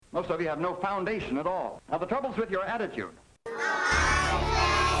Most of you have no foundation at all. Now, the trouble's with your attitude.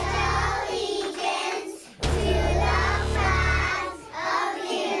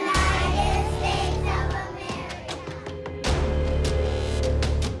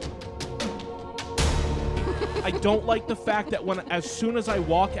 I don't like the fact that as soon as I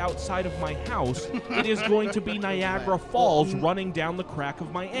walk outside of my house, it is going to be Niagara Falls running down the crack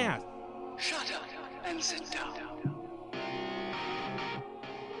of my ass. Shut up and sit down.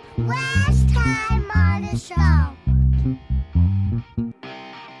 Last time on the show.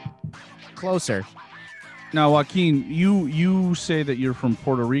 Closer. Now, Joaquin, you say that you're from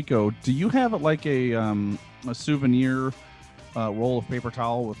Puerto Rico. Do you have like a souvenir roll of paper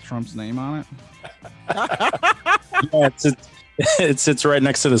towel with Trump's name on it? Yeah, it sits right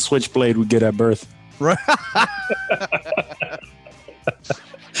next to the switchblade we get at birth. Right.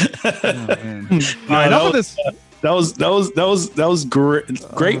 That was great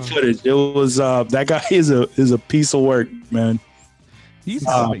footage. It was that guy is a piece of work, man. He's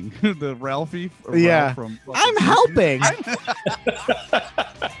helping the Ralphie. Yeah, Ralph from I'm helping.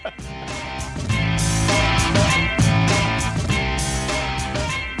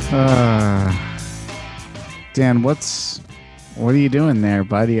 Dan, what are you doing there,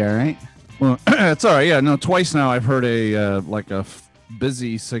 buddy? All right. Well, it's all right. Yeah, no. Twice now I've heard a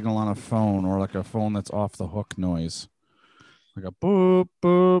busy signal on a phone, or like a phone that's off the hook noise, like a boop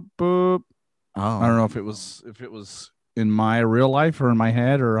boop boop. Oh, I don't know if it was in my real life or in my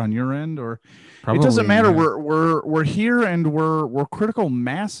head or on your end, or probably, it doesn't matter. Yeah. We're here and we're critical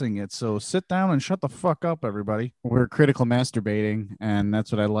massing it. So sit down and shut the fuck up, everybody. We're critical masturbating, and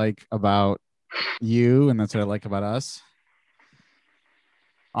that's what I like about you, and that's what I like about us.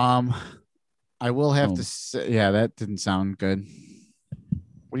 I will have to say, yeah, that didn't sound good.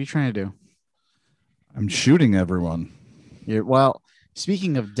 What are you trying to do? I'm shooting everyone. Well,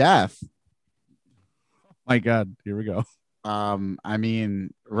 speaking of death, my God, here we go. I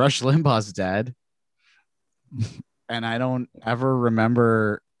mean, Rush Limbaugh's dead, and I don't ever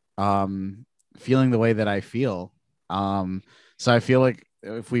remember feeling the way that I feel. So I feel like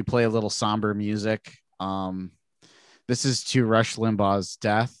if we play a little somber music, this is to Rush Limbaugh's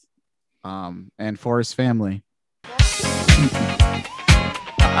death, and for his family.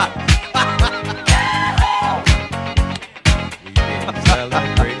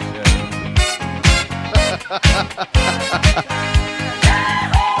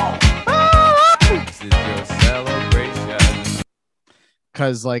 This is your celebration.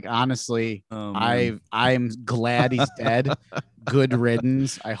 Because, like, honestly, I'm glad he's dead. Good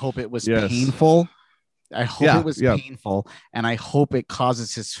riddance. I hope it was painful. I hope it was painful, and I hope it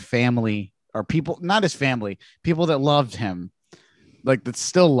causes his family, or people, not his family, people that loved him, like that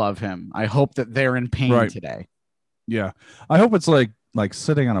still love him. I hope that they're in pain today. Yeah, I hope it's like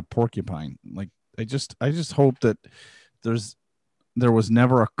sitting on a porcupine. Like I just hope that there was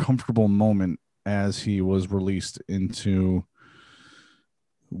never a comfortable moment as he was released into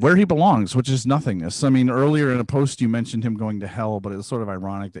where he belongs, which is nothingness. I mean, earlier in a post you mentioned him going to hell, but it's sort of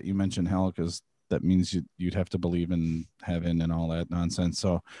ironic that you mentioned hell because that means you'd have to believe in heaven and all that nonsense.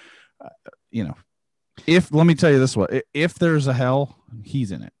 So, let me tell you this way, if there's a hell,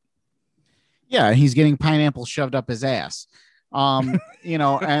 he's in it. Yeah, he's getting pineapple shoved up his ass. And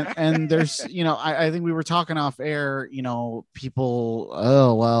there's, I think we were talking off air,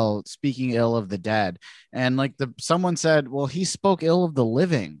 people, speaking ill of the dead. And like someone said, well, he spoke ill of the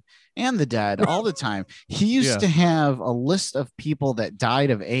living and the dead all the time. He used to have a list of people that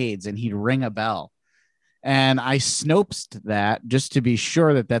died of AIDS, and he'd ring a bell. And I snoped that just to be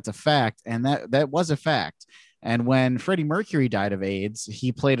sure that that's a fact. And that was a fact. And when Freddie Mercury died of AIDS,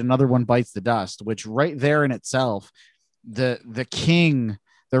 he played Another One Bites the Dust, which right there in itself, the king,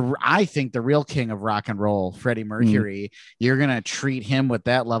 I think the real king of rock and roll, Freddie Mercury, you're going to treat him with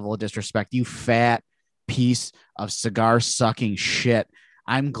that level of disrespect, you fat piece of cigar sucking shit.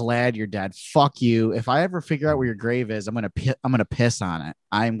 I'm glad you're dead. Fuck you. If I ever figure out where your grave is, I'm going to piss on it.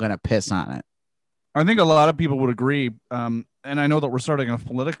 I'm going to piss on it. I think a lot of people would agree. And I know that we're starting off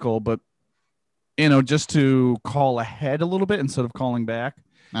political, but just to call ahead a little bit instead of calling back.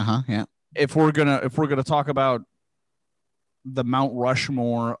 Yeah. If we're gonna talk about the Mount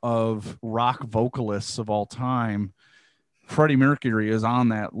Rushmore of rock vocalists of all time, Freddie Mercury is on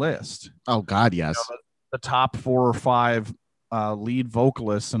that list. Oh God, yes. The top 4 or 5 lead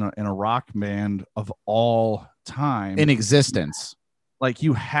vocalists in a rock band of all time in existence. Like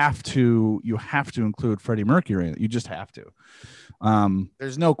you have to include Freddie Mercury in it. You just have to.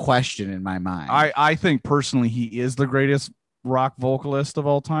 There's no question in my mind. I think personally he is the greatest rock vocalist of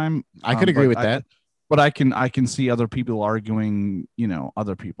all time. I could agree with that. But I can see other people arguing,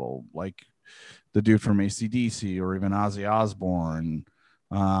 other people like the dude from AC/DC or even Ozzy Osbourne.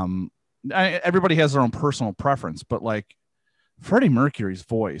 Everybody has their own personal preference, but like Freddie Mercury's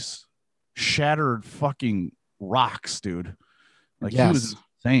voice shattered fucking rocks, dude. Like he was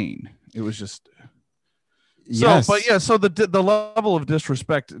insane. It was just so, but yeah, so the level of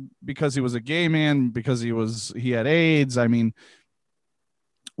disrespect because he was a gay man, because he had AIDS. I mean,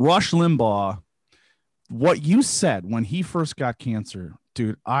 Rush Limbaugh, what you said when he first got cancer,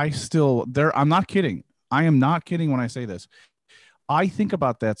 dude, I'm not kidding. I am not kidding when I say this. I think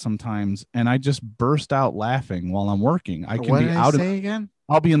about that sometimes and I just burst out laughing while I'm working. I can be out again.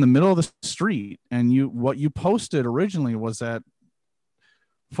 I'll be in the middle of the street and what you posted originally was that,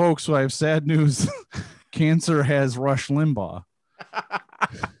 folks, I have sad news. Cancer has Rush Limbaugh.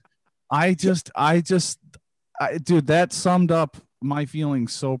 Dude, that summed up my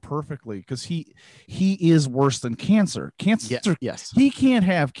feelings so perfectly because he is worse than cancer. Yes. He can't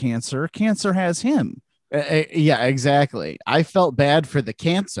have cancer. Cancer has him. Yeah, exactly. I felt bad for the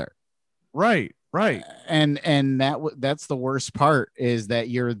cancer. Right. And that's the worst part is that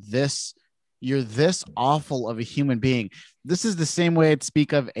you're this awful of a human being. This is the same way I'd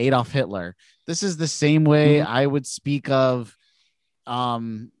speak of Adolf Hitler. This is the same way I would speak of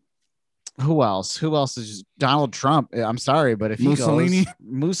who else is just Donald Trump. I'm sorry, but if Mussolini.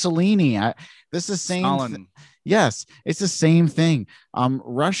 This is the same yes, it's the same thing.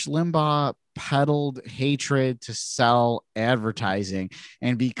 Rush Limbaugh peddled hatred to sell advertising,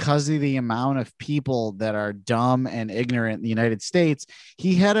 and because of the amount of people that are dumb and ignorant in the United States,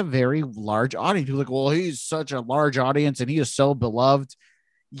 he had a very large audience. He was like, well, he's such a large audience and he is so beloved.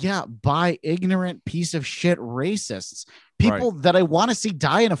 Yeah, by ignorant piece of shit racists, people that I want to see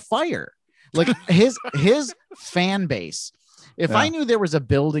die in a fire. Like his fan base. If I knew there was a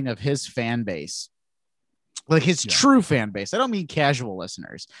building of his fan base, like his true fan base, I don't mean casual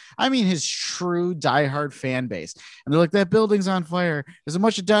listeners, I mean his true diehard fan base, and they're like, that building's on fire, there's a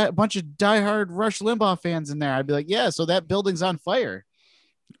bunch of diehard Rush Limbaugh fans in there, I'd be like, yeah, so that building's on fire.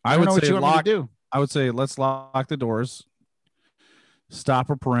 I would say let's lock the doors, stop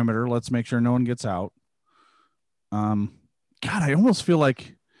a perimeter, let's make sure no one gets out. God, I almost feel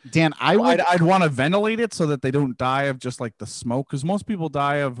like, Dan, I'd want to ventilate it so that they don't die of just like the smoke, because most people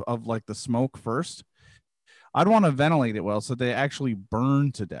die of like the smoke first. I'd want to ventilate it well so they actually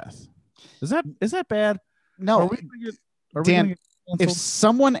burn to death. Is that bad? No. Dan, if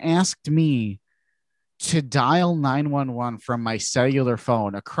someone asked me to dial 911 from my cellular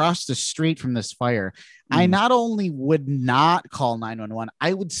phone across the street from this fire, I not only would not call 911,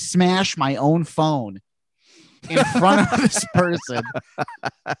 I would smash my own phone in front of this person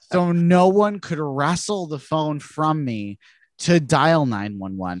so no one could wrestle the phone from me to dial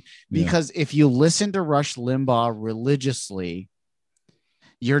 911. Because if you listen to Rush Limbaugh religiously,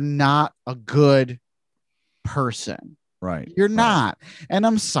 you're not a good person. Right. You're not. And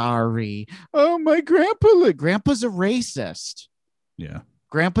I'm sorry. Oh, my grandpa's a racist. Yeah.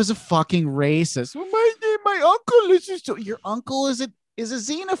 Grandpa's a fucking racist. Well, my uncle is just, your uncle is a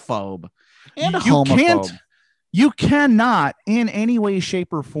xenophobe and a homophobe. You cannot in any way,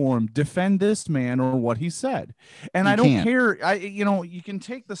 shape, or form defend this man or what he said. And I don't care. You can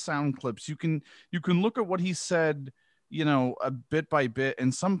take the sound clips. You can look at what he said, a bit by bit.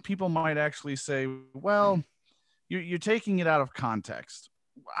 And some people might actually say, well, you're taking it out of context.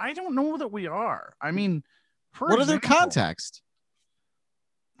 I don't know that we are. I mean, what are their context?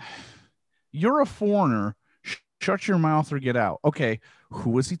 You're a foreigner. Shut your mouth or get out. Okay.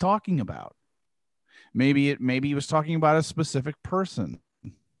 Who is he talking about? Maybe he was talking about a specific person.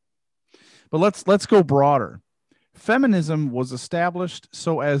 But let's go broader. Feminism was established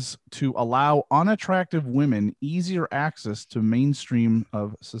so as to allow unattractive women easier access to mainstream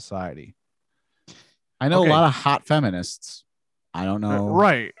of society. I know a lot of hot feminists. I don't know.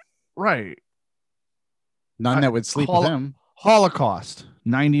 Right. None that would sleep with him. Holocaust,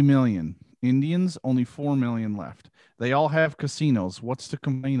 90 million. Indians, only 4 million left. They all have casinos. What's to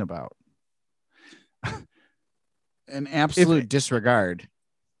complain about? An absolute disregard.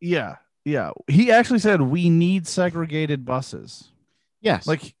 Yeah. He actually said we need segregated buses. Yes.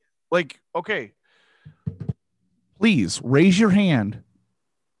 Like, okay. Please raise your hand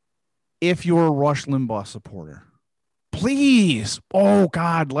if you're a Rush Limbaugh supporter. Please. Oh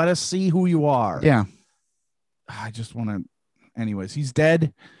God, let us see who you are. Yeah. I just want to. Anyways, he's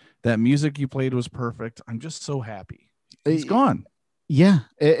dead. That music you played was perfect. I'm just so happy. He's gone. Yeah,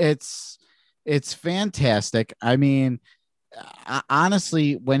 it's fantastic. I mean,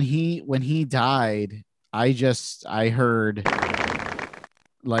 honestly, when he died, I heard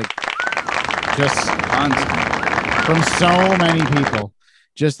like just from so many people.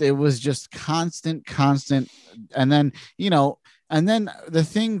 It was just constant. And then, the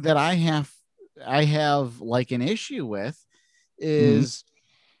thing that I have like an issue with is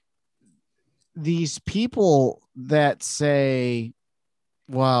these people that say,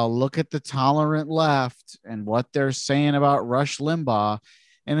 well, look at the tolerant left and what they're saying about Rush Limbaugh.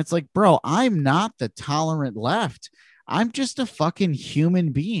 And it's like, bro, I'm not the tolerant left. I'm just a fucking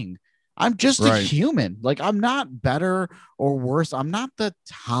human being. I'm just a human. Like, I'm not better or worse. I'm not the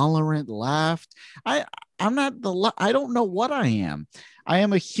tolerant left. I'm not I don't know what I am. I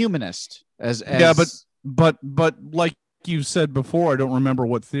am a humanist. Yeah, but like you said before, I don't remember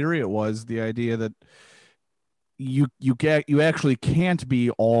what theory it was. The idea that you actually can't be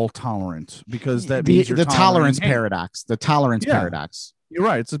all tolerant, because that means the tolerance paradox. The tolerance paradox. You're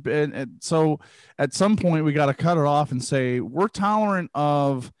right. So at some point we got to cut it off and say we're tolerant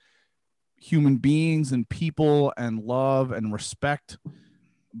of human beings and people and love and respect,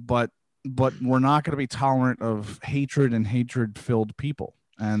 but we're not going to be tolerant of hatred and hatred-filled people.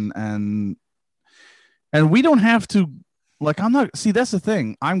 And we don't have to, like, that's the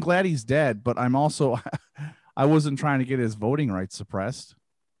thing. I'm glad he's dead, but I'm also I wasn't trying to get his voting rights suppressed.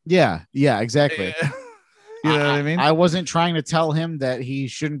 Yeah, exactly. You know what I mean? I wasn't trying to tell him that he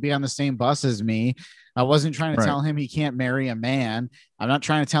shouldn't be on the same bus as me. I wasn't trying to tell him he can't marry a man. I'm not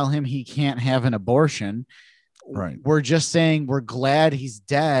trying to tell him he can't have an abortion. Right. We're just saying we're glad he's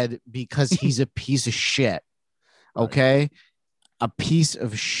dead because he's a piece of shit. Okay. Right. A piece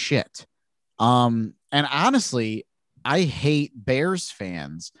of shit. And honestly, I hate Bears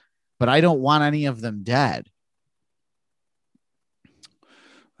fans, but I don't want any of them dead.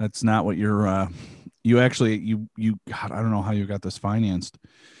 That's not what you're, you actually, God, I don't know how you got this financed.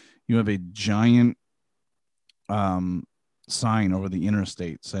 You have a giant sign over the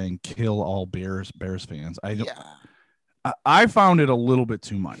interstate saying "Kill all Bears fans." I found it a little bit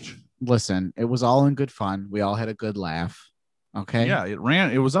too much. Listen, it was all in good fun. We all had a good laugh. Okay. Yeah,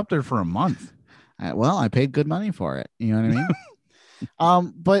 it was up there for a month. Well, I paid good money for it. You know what I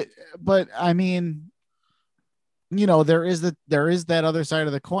mean? But I mean, there is that other side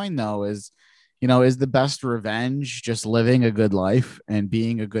of the coin, though, is the best revenge just living a good life and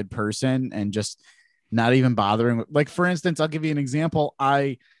being a good person and just not even bothering. Like, for instance, I'll give you an example.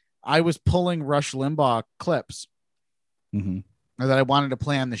 I was pulling Rush Limbaugh clips that I wanted to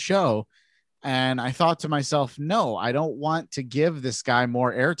play on the show. And I thought to myself, no, I don't want to give this guy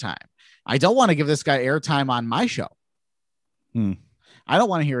more airtime. I don't want to give this guy airtime on my show. I don't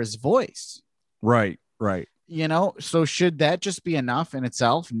want to hear his voice. Right. So should that just be enough in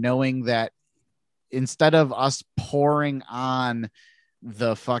itself, knowing that instead of us pouring on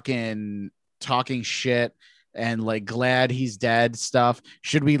the fucking talking shit and like glad he's dead stuff,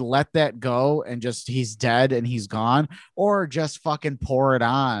 should we let that go and just he's dead and he's gone, or just fucking pour it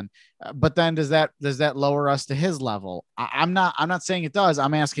on? But then does that lower us to his level? I'm not saying it does.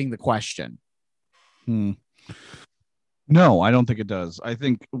 I'm asking the question. No, I don't think it does. I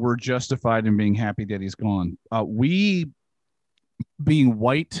think we're justified in being happy that he's gone. We being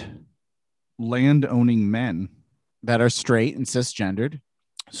white land owning men that are straight cisgendered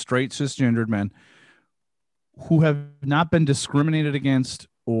men who have not been discriminated against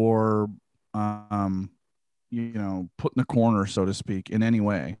or put in a corner, so to speak, in any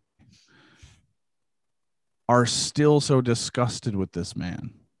way, are still so disgusted with this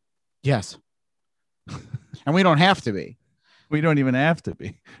man. Yes. And we don't have to be. We don't even have to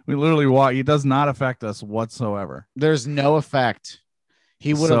be. We literally walk. He does not affect us whatsoever. There's no effect.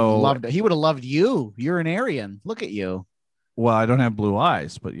 He would have loved it. He would have loved you. You're an Aryan. Look at you. Well, I don't have blue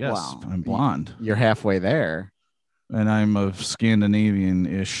eyes, but yes, I'm blonde. You're halfway there. And I'm of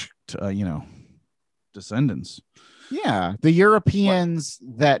Scandinavian-ish, descendants. Yeah, the Europeans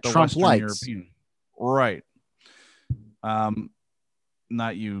that Trump Western likes. European. Right.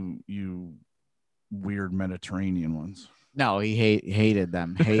 Not you weird Mediterranean ones. No, he hated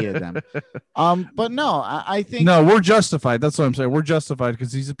them. But no, I think we're justified. That's what I'm saying. We're justified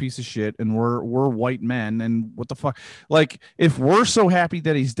because he's a piece of shit, and we're white men. And what the fuck? Like, if we're so happy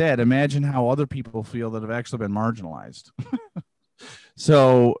that he's dead, imagine how other people feel that have actually been marginalized.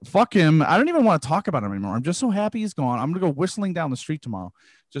 So fuck him. I don't even want to talk about him anymore. I'm just so happy he's gone. I'm gonna go whistling down the street tomorrow,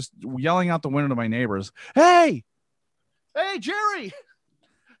 just yelling out the window to my neighbors, Hey, Jerry,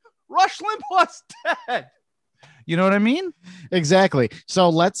 Rush Limbaugh's dead. You know what I mean? Exactly. So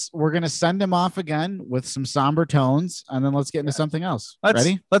we're going to send him off again with some somber tones, and then let's get into something else.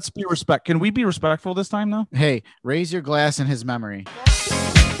 Ready? Let's be respect. Can we be respectful this time, though? Hey, raise your glass in his memory.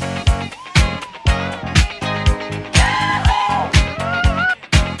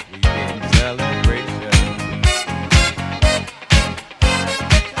 We didn't tell him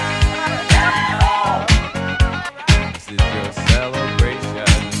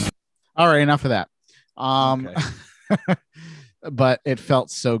All right, enough of that. Okay. But it felt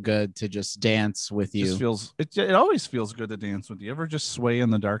so good to just dance with you. It always feels good to dance with you. Ever just sway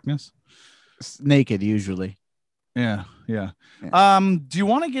in the darkness? Naked, usually. Yeah. Yeah. Do you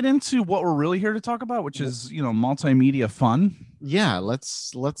want to get into what we're really here to talk about, which is, multimedia fun? Yeah,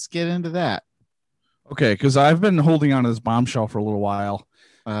 let's get into that. Okay, because I've been holding on to this bombshell for a little while.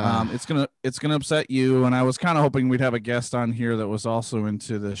 It's gonna upset you, and I was kind of hoping we'd have a guest on here that was also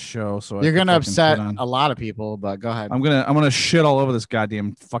into this show. So you're gonna upset a lot of people, but go ahead. I'm gonna shit all over this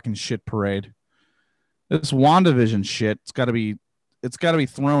goddamn fucking shit parade. This WandaVision shit. It's got to be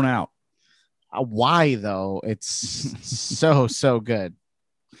thrown out. Why though? It's so good.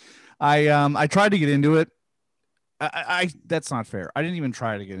 I tried to get into it. I that's not fair. I didn't even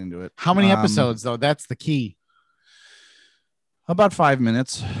try to get into it. How many episodes though? That's the key. About 5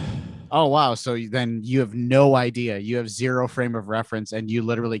 minutes. Oh wow! So then you have no idea. You have zero frame of reference, and you're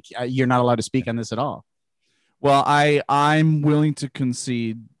not allowed to speak on this at all. Well, I'm willing to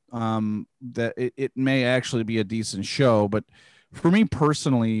concede that it may actually be a decent show, but for me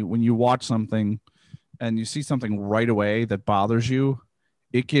personally, when you watch something and you see something right away that bothers you,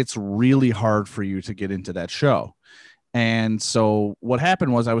 it gets really hard for you to get into that show. And so what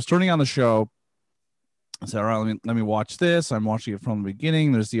happened was I was turning on the show. I said, all right, let me watch this. I'm watching it from the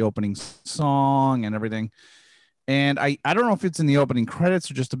beginning. There's the opening song and everything. And I don't know if it's in the opening credits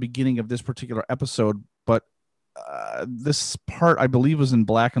or just the beginning of this particular episode, but this part, I believe, was in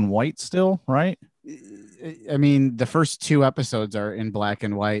black and white still, right? I mean, the first 2 episodes are in black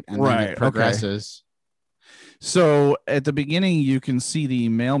and white, and then it progresses. Okay. So at the beginning, you can see the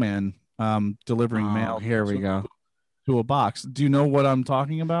mailman delivering mail. Here we go. To a box. Do you know what I'm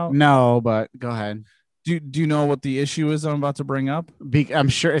talking about? No, but go ahead. Do you know what the issue is I'm about to bring up? I'm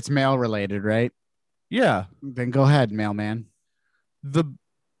sure it's mail related, right? Yeah. Then go ahead, mailman. The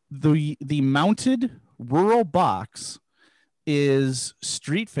mounted rural box is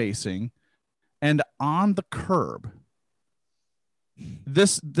street facing and on the curb.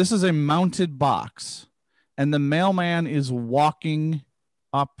 This is a mounted box, and the mailman is walking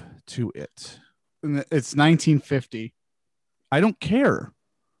up to it. It's 1950. I don't care.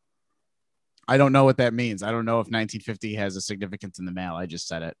 I don't know what that means. I don't know if 1950 has a significance in the mail. I just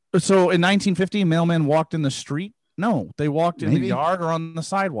said it. So in 1950, mailmen walked in the street? No, they walked in the yard or on the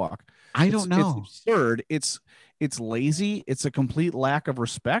sidewalk. I don't know. It's absurd. It's lazy. It's a complete lack of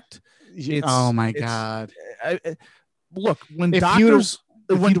respect. Oh my God. Look, when doctors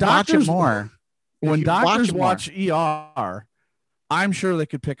watch ER, I'm sure they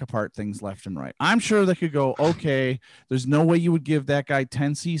could pick apart things left and right. I'm sure they could go, okay, there's no way you would give that guy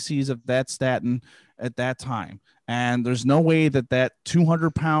 10 cc's of that statin at that time. And there's no way that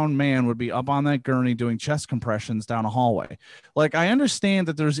 200-pound man would be up on that gurney doing chest compressions down a hallway. Like, I understand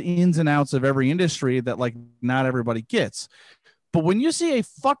that there's ins and outs of every industry that, like, not everybody gets. But when you see a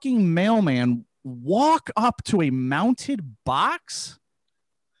fucking mailman walk up to a mounted box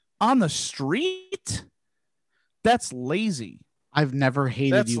on the street, that's lazy. I've never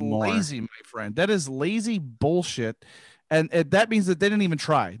hated you more. That's lazy, my friend. That is lazy bullshit. And that means that they didn't even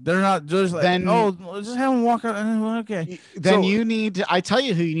try. They're not just like, just have them walk out. Okay. Then I tell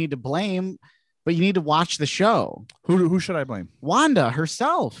you who you need to blame, but you need to watch the show. Who should I blame? Wanda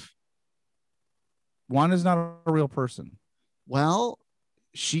herself. Wanda's not a real person. Well,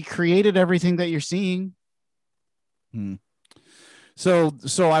 she created everything that you're seeing. So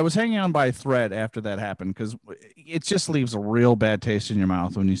I was hanging on by a thread after that happened because it just leaves a real bad taste in your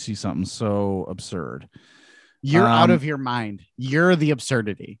mouth when you see something so absurd. You're out of your mind. You're the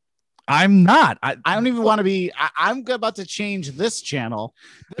absurdity. I'm not. I don't even want to be. I'm about to change this channel.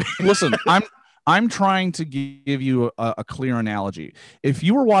 Listen, I'm trying to give you a clear analogy. If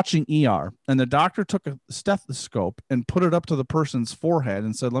you were watching ER and the doctor took a stethoscope and put it up to the person's forehead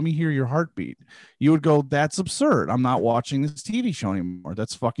and said, "Let me hear your heartbeat," you would go, "That's absurd. I'm not watching this TV show anymore.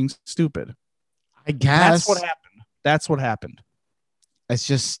 That's fucking stupid." I guess That's what happened.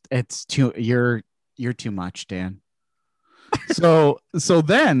 It's too. You're too much, Dan. So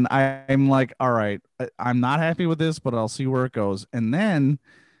then I'm like, all right, I'm not happy with this, but I'll see where it goes. And then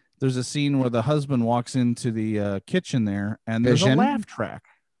there's a scene where the husband walks into the kitchen there, and there's a laugh track.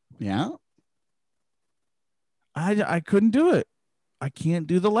 Yeah. I couldn't do it. I can't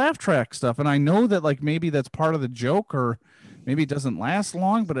do the laugh track stuff. And I know that, like, maybe that's part of the joke, or maybe it doesn't last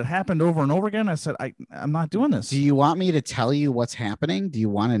long, but it happened over and over again. I said, I'm not doing this. Do you want me to tell you what's happening? Do you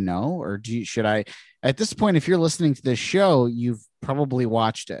want to know? Or should I, at this point, if you're listening to this show, you've probably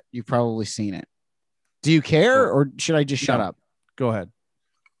watched it. You've probably seen it. Do you care, or should I just shut up? Go ahead.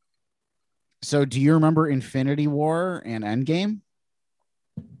 So do you remember Infinity War and Endgame?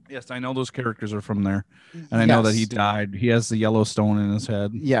 Yes, I know those characters are from there, and I know that he died. He has the Yellowstone in his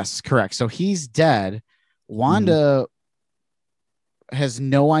head. Yes, correct. So he's dead. Wanda has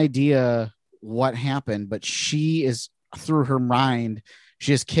no idea what happened, but she is through her mind.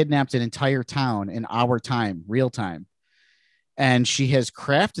 She has kidnapped an entire town in our time, real time. And she has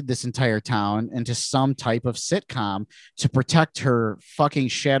crafted this entire town into some type of sitcom to protect her fucking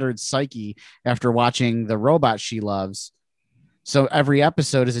shattered psyche after watching the robot she loves. So every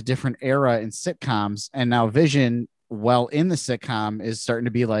episode is a different era in sitcoms. And now Vision, well, in the sitcom, is starting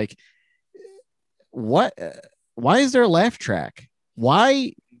to be like, what? Why is there a laugh track?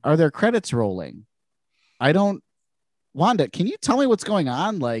 Why are there credits rolling? Wanda, can you tell me what's going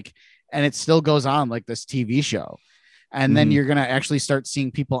on? Like, and it still goes on like this TV show. And then you're going to actually start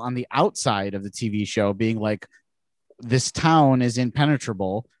seeing people on the outside of the TV show being like, this town is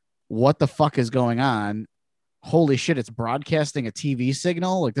impenetrable. What the fuck is going on? Holy shit, it's broadcasting a TV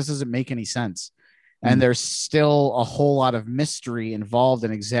signal. Like, this doesn't make any sense. And there's still a whole lot of mystery involved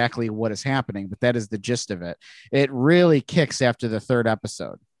in exactly what is happening, but that is the gist of it. It really kicks after the third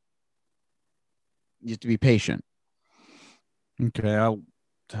episode. You have to be patient. Okay,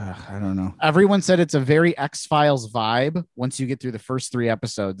 I don't know. Everyone said it's a very X-Files vibe. Once you get through the first 3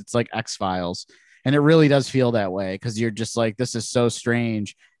 episodes, it's like X-Files. And it really does feel that way because you're just like, this is so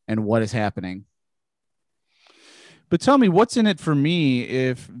strange. And what is happening? But tell me, what's in it for me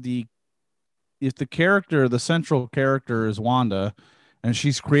if the character, the central character is Wanda, and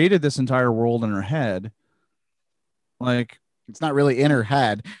she's created this entire world in her head? Like, it's not really in her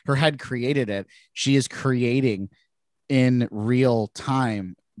head. Her head created it. She is creating in real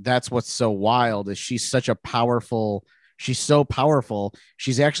time. That's what's so wild is she's so powerful.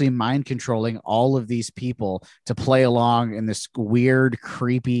 She's actually mind controlling all of these people to play along in this weird,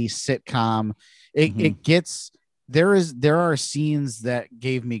 creepy sitcom. There are scenes that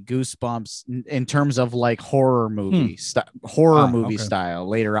gave me goosebumps in terms of like horror movie style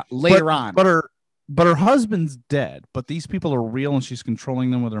later on. But her husband's dead, but these people are real and she's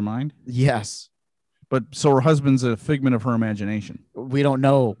controlling them with her mind. Yes. But so her husband's a figment of her imagination. We don't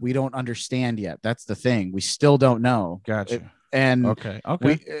know. We don't understand yet. That's the thing. We still don't know. Gotcha. It's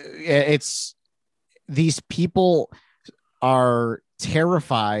these people are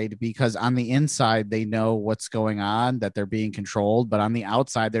terrified because on the inside they know what's going on, that they're being controlled, but on the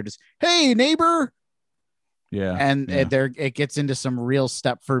outside they're just, hey neighbor. Yeah. And it gets into some real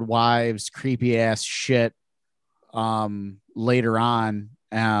Stepford Wives creepy ass shit later on.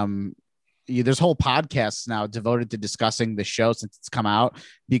 There's whole podcasts now devoted to discussing the show since it's come out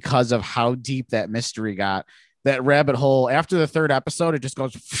because of how deep that mystery got. That rabbit hole after the 3rd episode, it just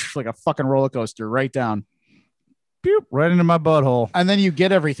goes like a fucking roller coaster right down. Boop, right into my butthole. And then you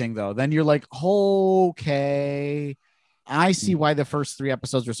get everything though. Then you're like, okay, I see why the first 3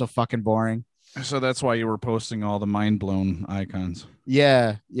 episodes were so fucking boring. So that's why you were posting all the mind blown icons.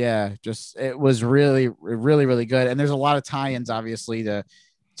 Yeah. Just, it was really, really, really good. And there's a lot of tie-ins obviously to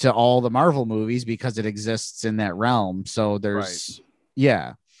all the Marvel movies because it exists in that realm. So there's,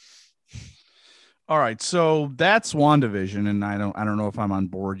 yeah. All right. So that's WandaVision. And I don't know if I'm on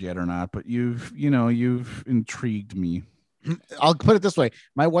board yet or not, but you've intrigued me. I'll put it this way.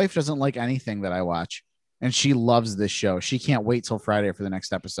 My wife doesn't like anything that I watch and she loves this show. She can't wait till Friday for the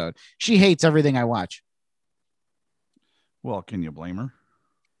next episode. She hates everything I watch. Well, can you blame her?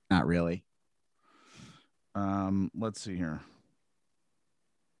 Not really. Let's see here.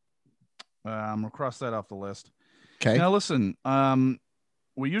 I'm gonna cross that off the list. Okay. Now listen,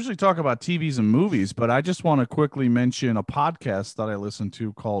 we usually talk about TVs and movies, but I just want to quickly mention a podcast that I listen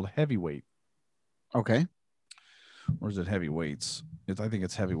to called Heavyweight. Okay. Or is it Heavyweights? I think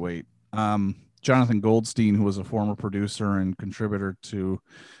it's Heavyweight. Jonathan Goldstein, who was a former producer and contributor to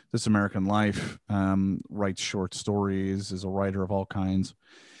This American Life, writes short stories, is a writer of all kinds,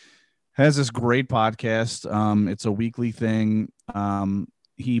 has this great podcast. It's a weekly thing.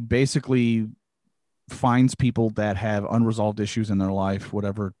 He basically finds people that have unresolved issues in their life,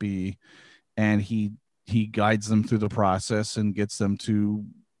 whatever it be, and he guides them through the process and gets them to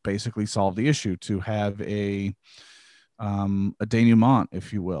basically solve the issue, to have a denouement,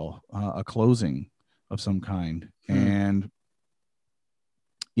 if you will, a closing of some kind. And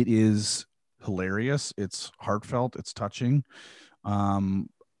it is hilarious. It's heartfelt. It's touching.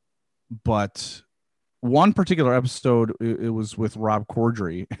 But one particular episode, it was with Rob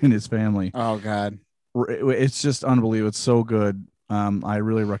Corddry and his family. Oh God. It's just unbelievable. It's so good. I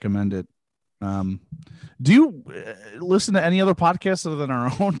really recommend it. Do you listen to any other podcasts other than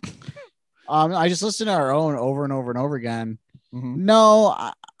our own? I just listen to our own over and over and over again. Mm-hmm.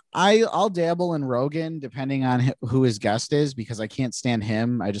 No, I'll dabble in Rogan depending on who his guest is, because I can't stand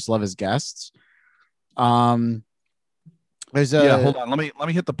him. I just love his guests. There's a Hold on. Let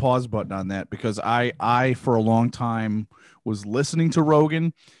me hit the pause button on that, because I for a long time was listening to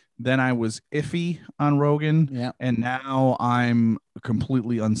Rogan, then I was iffy on Rogan, Yeah. and now I'm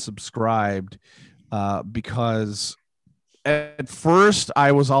completely unsubscribed because at first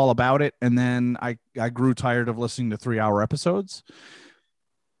I was all about it, and then I grew tired of listening to 3-hour episodes.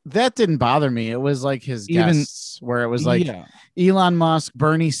 That didn't bother me. It was like his guests, where it was like Yeah. Elon Musk,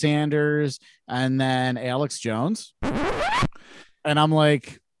 Bernie Sanders, and then Alex Jones. And I'm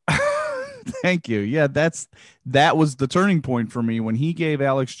like, Thank you. Yeah, that was the turning point for me when he gave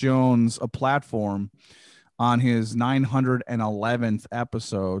Alex Jones a platform on his 911th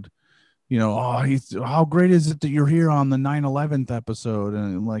episode. You know, how great is it that you're here on the 911th episode?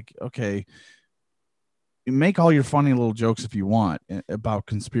 And I'm like, okay, make all your funny little jokes if you want about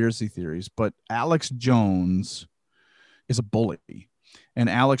conspiracy theories, but Alex Jones is a bully, and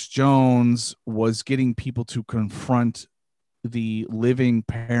Alex Jones was getting people to confront the living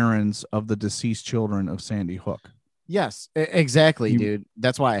parents of the deceased children of Sandy Hook. yes, exactly, dude.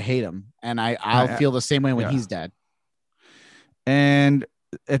 That's why I hate him. And I'll feel the same way when he's dead. And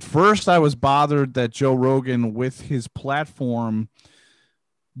at first I was bothered that Joe Rogan with his platform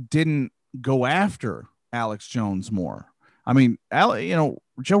didn't go after Alex Jones more. I mean, Joe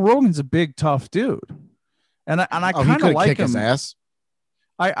Rogan's a big, tough dude. And I kind of like him. His ass.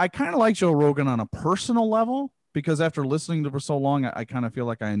 I kind of like Joe Rogan on a personal level, because after listening to him for so long, I kind of feel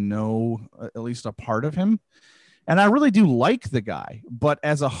like I know at least a part of him. And I really do like the guy. But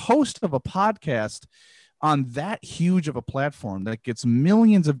as a host of a podcast on that huge of a platform that gets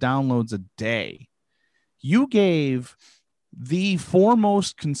millions of downloads a day, you gave the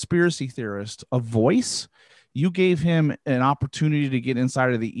foremost conspiracy theorist a voice. You gave him an opportunity to get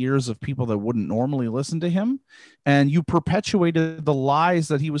inside of the ears of people that wouldn't normally listen to him. And you perpetuated the lies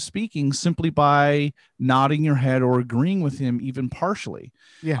that he was speaking simply by nodding your head or agreeing with him, even partially.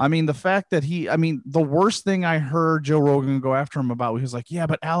 Yeah. I mean, the fact that the worst thing I heard Joe Rogan go after him about, he was like, yeah,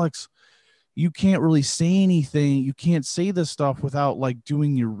 but Alex, you can't really say anything. You can't say this stuff without like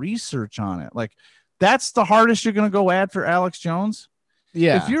doing your research on it. Like, that's the hardest you're going to go at for Alex Jones.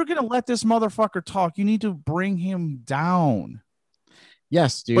 Yeah. If you're going to let this motherfucker talk, you need to bring him down.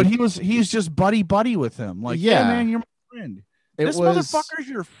 Yes, dude. But he's just buddy with him. Like, yeah, man, you're my friend. This motherfucker's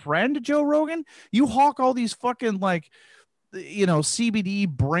your friend, Joe Rogan. You hawk all these fucking like, CBD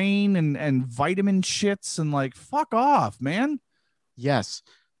brain and vitamin shits and like, fuck off, man. Yes.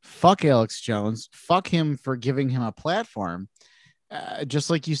 Fuck Alex Jones. Fuck him for giving him a platform. Just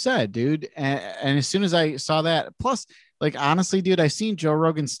like you said, dude. And as soon as I saw that, plus, like, honestly, dude, I've seen Joe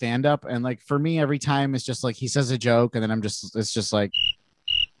Rogan stand up, and like for me, every time it's just like he says a joke, and then it's just like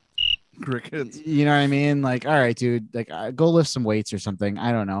crickets. You know what I mean? Like, all right, dude, like go lift some weights or something.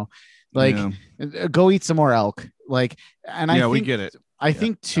 I don't know. Like, go eat some more elk. Like, and I think, we get it. I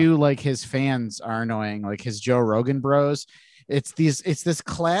think too, like his fans are annoying, like his Joe Rogan bros. It's this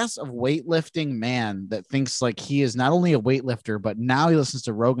class of weightlifting man that thinks like he is not only a weightlifter, but now he listens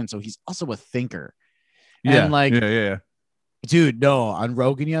to Rogan, so he's also a thinker. Yeah, and like, yeah. Dude, no, on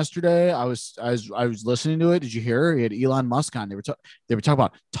Rogan yesterday, I was listening to it. Did you hear? He had Elon Musk on. They were talking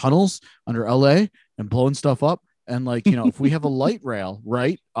about tunnels under LA and blowing stuff up. And like, if we have a light rail,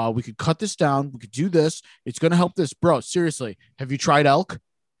 right? We could cut this down. We could do this. It's gonna help this, bro. Seriously, have you tried elk?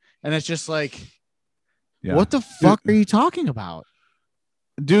 And it's just like, what the fuck are you talking about?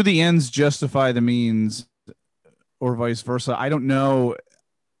 Do the ends justify the means, or vice versa? I don't know.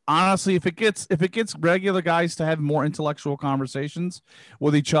 Honestly, if it gets regular guys to have more intellectual conversations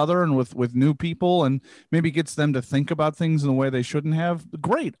with each other and with new people, and maybe gets them to think about things in the way they shouldn't have,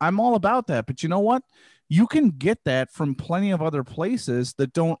 great. I'm all about that. But you know what? You can get that from plenty of other places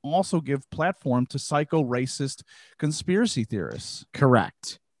that don't also give platform to psycho-racist conspiracy theorists.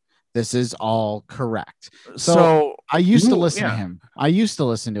 Correct. This is all correct. So I used to listen to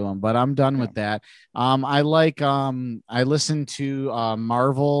him. But I'm done with that. I listen to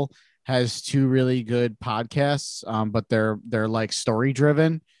Marvel has 2 really good podcasts, but they're like story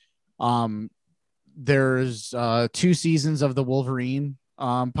driven. There's 2 seasons of the Wolverine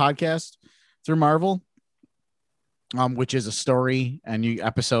podcast through Marvel, which is a story and new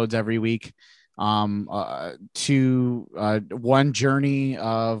episodes every week. One journey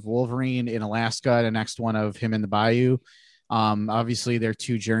of Wolverine in Alaska, the next one of him in the bayou. Obviously there are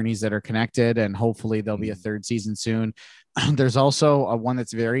 2 journeys that are connected, and hopefully there'll be a 3rd season soon. There's also one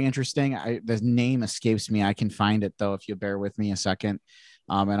that's very interesting. The name escapes me. I can find it though, if you bear with me a second.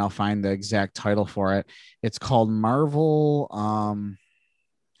 And I'll find the exact title for it. It's called Marvel.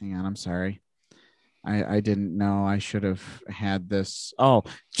 Hang on, I'm sorry. I didn't know I should have had this. Oh,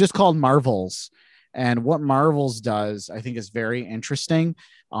 just called Marvels. And what Marvels does, I think, is very interesting.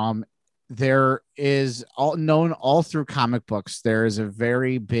 There is known all through comic books. There is a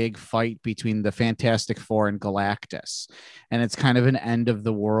very big fight between the Fantastic Four and Galactus, and it's kind of an end of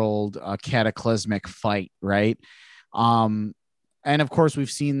the world, cataclysmic fight, right? And of course,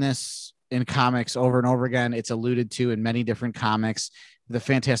 we've seen this in comics over and over again. It's alluded to in many different comics. The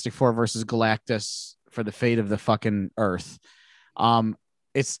Fantastic Four versus Galactus for the fate of the fucking Earth.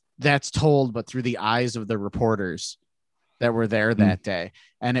 That's told, but through the eyes of the reporters that were there that day.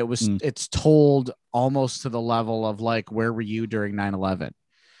 And it's told almost to the level of like, where were you during 9/11?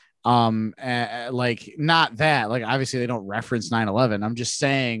 Like not that, like, obviously they don't reference 9/11. I'm just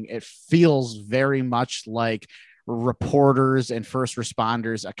saying it feels very much like reporters and first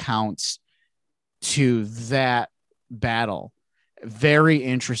responders accounts to that battle. Very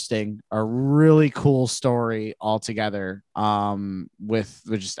interesting, a really cool story altogether, with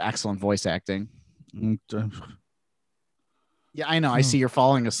just excellent voice acting. Yeah, I know. I see you're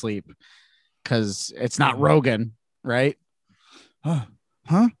falling asleep because it's not Rogan, right? Huh?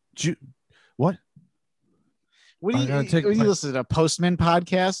 What? When you listen to a Postman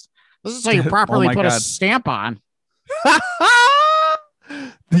podcast, this is how you properly put a stamp on.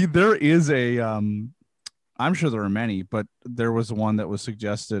 There is a I'm sure there are many, but there was one that was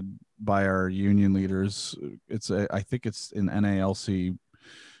suggested by our union leaders. I think it's an NALC.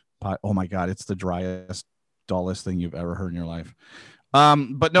 Oh my God, it's the driest, dullest thing you've ever heard in your life.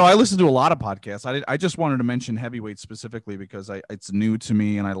 But no, I listen to a lot of podcasts. I just wanted to mention Heavyweight specifically because it's new to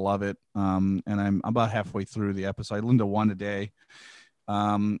me and I love it. And I'm about halfway through the episode. I listen to one a day.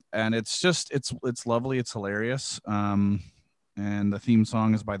 And it's lovely. It's hilarious. And the theme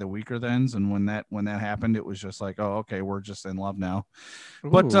song is by the Weaker Thens. And when that happened, it was just like, oh, okay, we're just in love now. Ooh.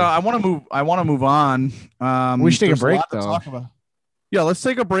 But I want to move on. We should take a break though. Yeah, let's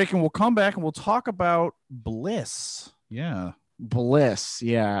take a break and we'll come back and we'll talk about Bliss. Yeah. Bliss.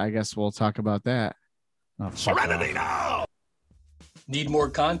 Yeah, I guess we'll talk about that. Oh, Serenity now! Need more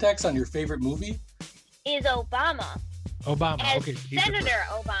context on your favorite movie? Is Obama. As okay. Senator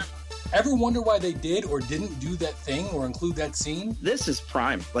Obama. Ever wonder why they did or didn't do that thing or include that scene? This is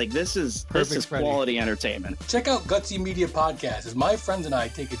prime. Like, this is quality entertainment. Check out Gutsy Media Podcast as my friends and I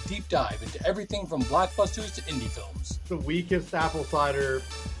take a deep dive into everything from blockbusters to indie films. The weakest apple cider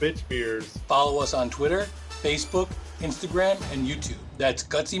bitch beers. Follow us on Twitter, Facebook, Instagram, and YouTube. That's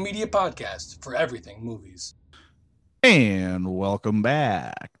Gutsy Media Podcast for everything movies. And welcome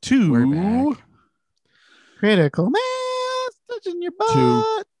back to Critical Mass touching your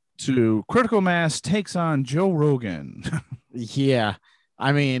butt. To Critical Mass takes on Joe Rogan. Yeah.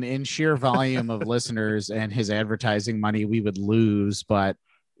 I mean, in sheer volume of listeners and his advertising money, we would lose, but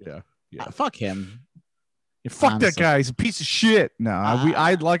fuck him. Fuck that guy. He's a piece of shit. No,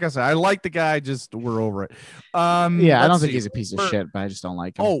 like I said, I like the guy. Just we're over it. I don't think he's a piece of shit, but I just don't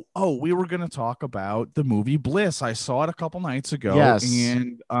like him. We were gonna talk about the movie Bliss. I saw it a couple nights ago. Yes,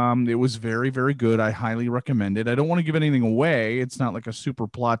 and it was very, very good. I highly recommend it. I don't want to give anything away. It's not like a super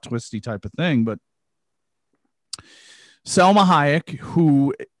plot twisty type of thing, but Selma Hayek,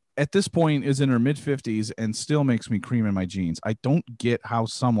 who at this point is in her mid-50s and still makes me cream in my jeans. I don't get how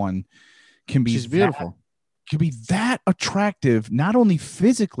someone can be. She's beautiful. Could be that attractive, not only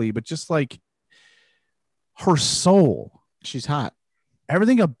physically, but just like her soul. She's hot.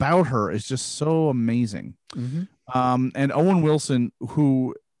 Everything about her is just so amazing. Mm-hmm. And Owen Wilson,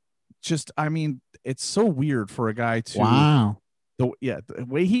 who just, I mean, it's so weird for a guy to. Wow. The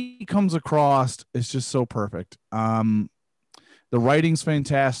way he comes across is just so perfect. The writing's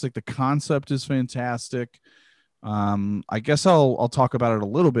fantastic. The concept is fantastic. I guess I'll talk about it a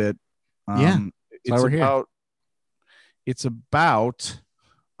little bit. It's about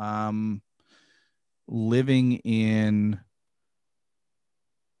living in,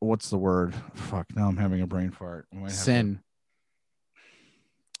 what's the word? Fuck, now I'm having a brain fart. Sin.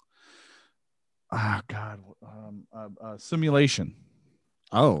 Simulation.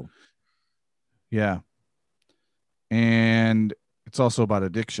 Oh. Yeah. And it's also about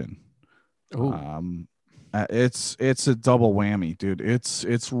addiction. Oh. It's a double whammy, dude.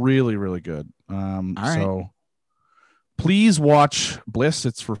 It's really, really good. So please watch Bliss.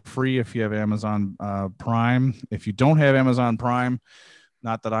 It's for free if you have Amazon Prime. If you don't have Amazon Prime,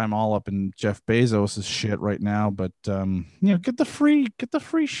 not that I'm all up in Jeff Bezos' shit right now, but get the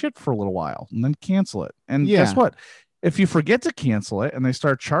free shit for a little while and then cancel it. And guess what? If you forget to cancel it and they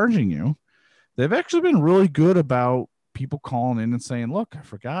start charging you, they've actually been really good about people calling in and saying, "Look, I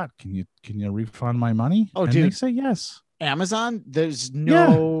forgot. Can you refund my money?" Oh, and dude, they say yes. Amazon, there's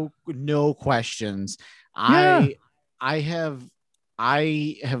no questions. Yeah. I have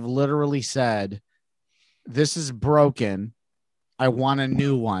literally said, this is broken. I want a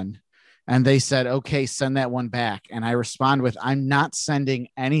new one. And they said, okay, send that one back. And I respond with, I'm not sending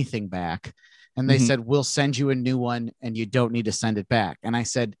anything back. And they said, we'll send you a new one and you don't need to send it back. And I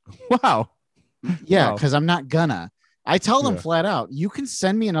said, wow. Yeah, because I'm not gonna. I tell them Yeah. flat out, you can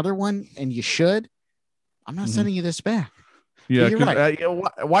send me another one and you should. I'm not sending you this back. Yeah. You're 'cause,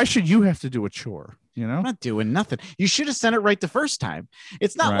 right. why should you have to do a chore? You know, I'm not doing nothing. You should have sent it right the first time.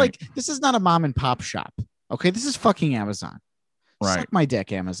 It's not Right. like this is not a mom and pop shop. Okay, this is fucking Amazon. Right. Suck my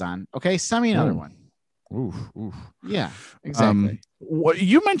dick, Amazon. Okay, send me another Ooh. one. Oof. Yeah, exactly. What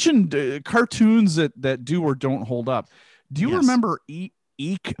you mentioned cartoons that do or don't hold up. Do you Yes. remember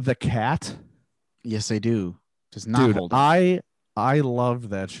Eek the Cat? Yes, I do. Does not Dude, hold up. I loved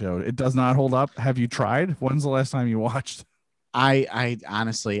that show. It does not hold up. Have you tried? When's the last time you watched? I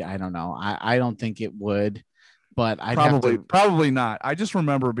honestly, I don't know. I don't think it would, but I'd Probably not. I just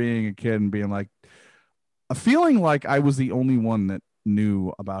remember being a kid and being like, feeling like I was the only one that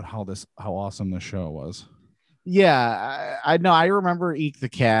knew about how awesome the show was. Yeah, I know. I remember Eek the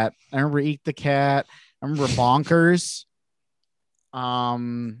Cat. I remember Bonkers.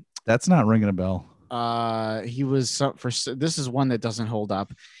 That's not ringing a bell. He was this is one that doesn't hold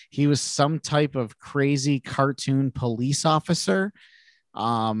up. He was some type of crazy cartoon police officer.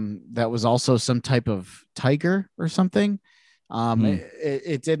 That was also some type of tiger or something.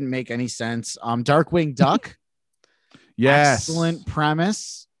 It didn't make any sense. Darkwing Duck. Yes. Excellent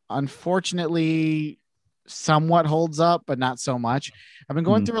premise. Unfortunately, somewhat holds up, but not so much. I've been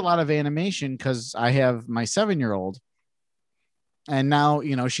going through a lot of animation because I have my 7-year-old. And now,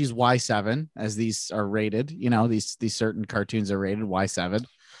 she's Y7, as these are rated. These certain cartoons are rated Y7.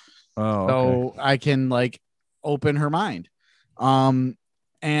 Oh, so I can open her mind.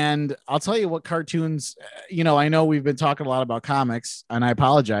 And I'll tell you what cartoons, I know we've been talking a lot about comics, and I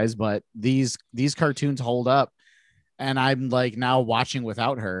apologize, but these cartoons hold up. And I'm now watching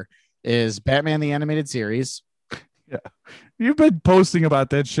without her is Batman the Animated Series. Yeah. You've been posting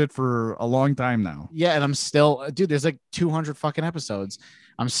about that shit for a long time now. Yeah, and I'm still, dude, there's 200 fucking episodes.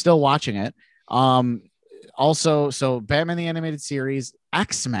 I'm still watching it. Also, so Batman the Animated Series,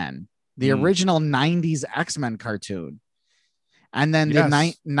 X-Men, the original 90s X-Men cartoon. And then the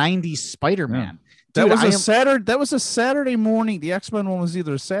 90s Spider-Man. That Dude, was a Saturday morning. The X-Men one was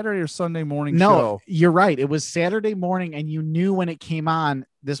either a Saturday or Sunday morning No, show. you're right. It was Saturday morning, and you knew when it came on,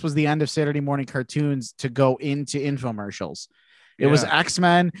 this was the end of Saturday morning cartoons to go into infomercials. It was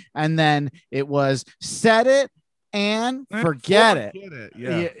X-Men, and then it was Set It and Forget It.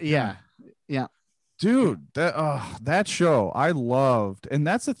 Yeah. Dude, that show I loved. And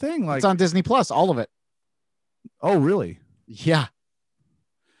that's the thing. It's on Disney Plus, all of it. Oh, really? Yeah.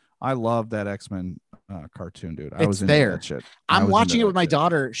 I love that X-Men cartoon, dude. I It's was into there. that shit. I'm watching it with my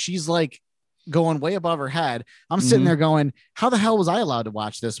daughter. She's going way above her head. I'm sitting there going, how the hell was I allowed to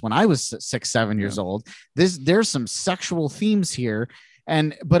watch this when I was 6-7 years old? There's some sexual themes here,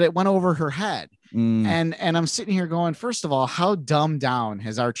 but it went over her head. And I'm sitting here going, first of all, how dumbed down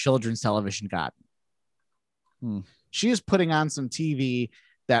has our children's television gotten? She is putting on some TV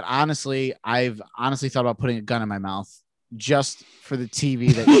that I've honestly thought about putting a gun in my mouth just for the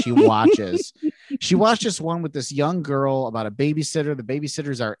TV that she watches. She watched this one with this young girl about a babysitter. The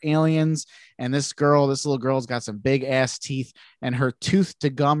babysitters are aliens. And this little girl's got some big ass teeth, and her tooth to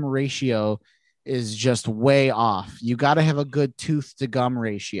gum ratio is just way off. You got to have a good tooth to gum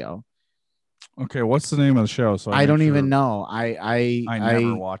ratio. Okay. What's the name of the show? So I don't even know. I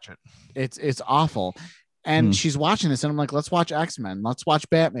never watch it. It's awful. And she's watching this, and I'm like, let's watch X-Men. Let's watch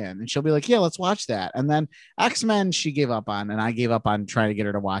Batman. And she'll be like, yeah, let's watch that. And then X-Men, she gave up on, and I gave up on trying to get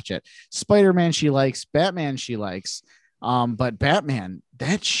her to watch it. Spider-Man, she likes. Batman, she likes. But Batman,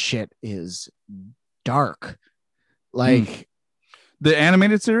 that shit is dark. The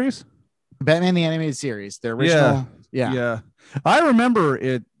animated series? Batman, the animated series. The original. Yeah. I remember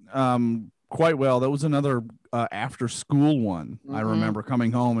it quite well. That was another after school one. I remember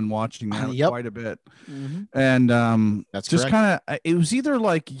coming home and watching that quite a bit. And that's just kind of, it was either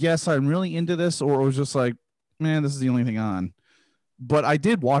yes, I'm really into this, or it was just man, this is the only thing on. But I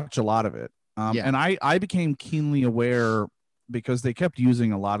did watch a lot of it. And I became keenly aware because they kept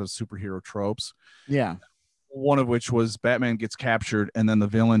using a lot of superhero tropes. Yeah. One of which was Batman gets captured and then the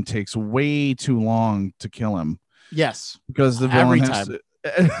villain takes way too long to kill him. Yes. Because the villain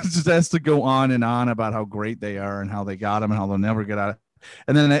has to go on and on about how great they are and how they got him and how they'll never get out.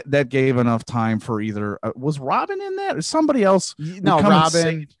 And then that gave enough time for either was Robin in that or somebody else? No,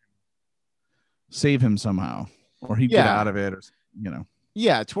 Robin save him somehow. or he'd get out of it, or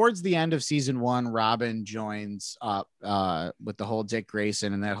Yeah, towards the end of season 1, Robin joins up with the whole Dick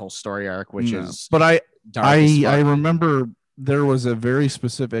Grayson and that whole story arc, which is. But I I remember there was a very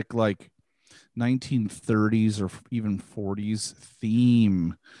specific like 1930s or even 40s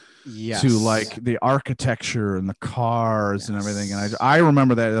theme to like the architecture and the cars and everything, and I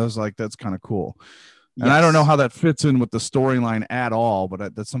remember that. I was like, that's kind of cool. And I don't know how that fits in with the storyline at all,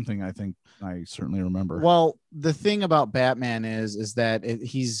 but that's something I think I certainly remember. Well, the thing about Batman is that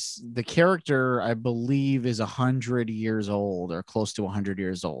he's the character, I believe, is 100 years old or close to 100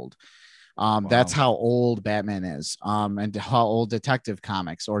 years old. That's how old Batman is, and how old Detective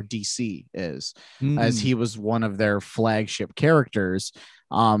Comics or DC is, as he was one of their flagship characters.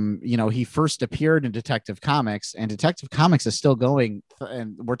 He first appeared in Detective Comics, and Detective Comics is still going,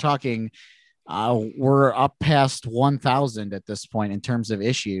 and we're talking. We're up past 1,000 at this point in terms of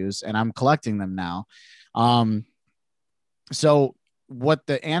issues, and I'm collecting them now. So what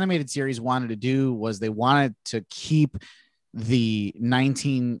the animated series wanted to do was they wanted to keep the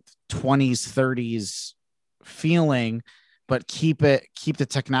 1920s, 30s feeling, but keep the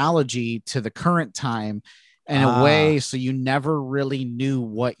technology to the current time in a way so you never really knew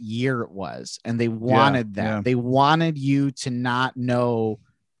what year it was. And they wanted that. Yeah. They wanted you to not know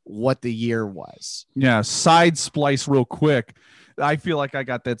what the year was. Yeah. Side splice real quick. I feel like I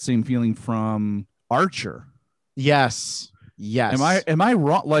got that same feeling from Archer. Yes. Am I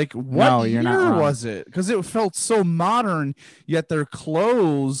wrong? Like, what year was it? Because it felt so modern, yet their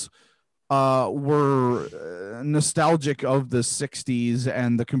clothes were nostalgic of the 60s,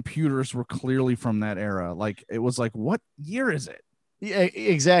 and the computers were clearly from that era. Like, it was like, what year is it? Yeah,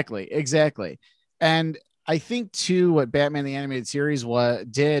 exactly. And I think too, what Batman the Animated Series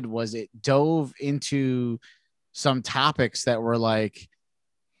did was it dove into some topics that were like,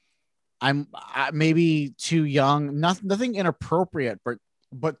 I'm maybe too young, nothing inappropriate,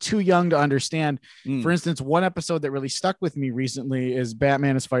 but too young to understand. For instance, one episode that really stuck with me recently is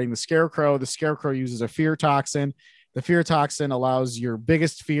Batman is fighting the Scarecrow. The Scarecrow uses a fear toxin. The fear toxin allows your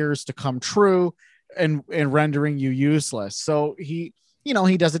biggest fears to come true and rendering you useless. So he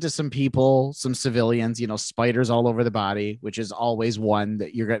does it to some people, some civilians, spiders all over the body, which is always one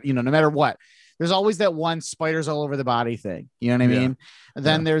that you're going to, no matter what. There's always that one spiders all over the body thing. You know what I mean? And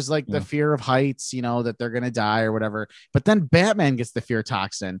then there's like the fear of heights, that they're going to die or whatever. But then Batman gets the fear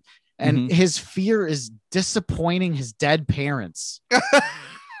toxin, and his fear is disappointing his dead parents.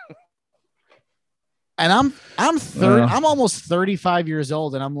 And I'm almost 35 years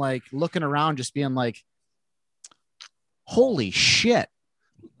old, and I'm like looking around, just being like, holy shit.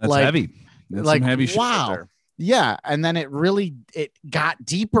 That's heavy. That's some heavy shit. Wow. Right there. Yeah. And then it got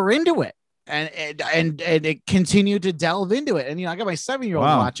deeper into it. And it continued to delve into it. And, I got my 7-year-old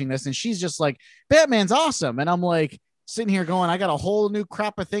watching this, and she's just like, Batman's awesome. And I'm like sitting here going, I got a whole new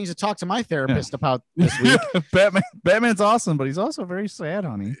crop of things to talk to my therapist about this week. Batman's awesome, but he's also very sad,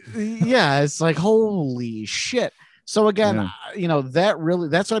 honey. Yeah. It's like, holy shit. So again,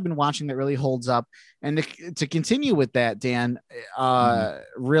 that's what I've been watching that really holds up. And to continue with that, Dan,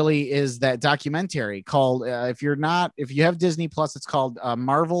 really is that documentary called, if you have Disney Plus, it's called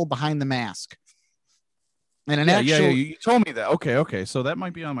Marvel Behind the Mask. And you told me that. Okay. So that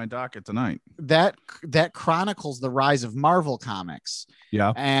might be on my docket tonight. That chronicles the rise of Marvel Comics.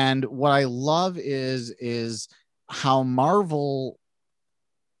 Yeah. And what I love is how Marvel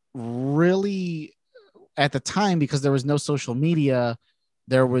really, at the time, because there was no social media,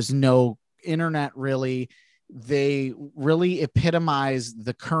 there was no internet really, they really epitomized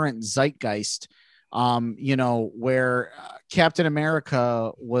the current zeitgeist, where Captain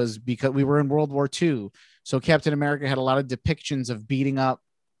America was, because we were in World War II. So Captain America had a lot of depictions of beating up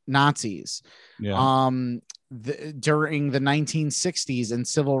Nazis. Yeah. During the 1960s and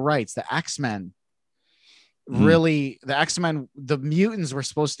civil rights, the X-Men, the mutants were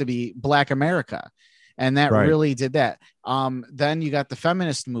supposed to be Black America. And that really did that. Then you got the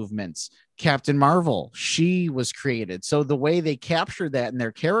feminist movements. Captain Marvel, she was created. So the way they captured that in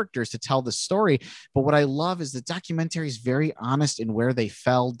their characters to tell the story. But what I love is the documentary is very honest in where they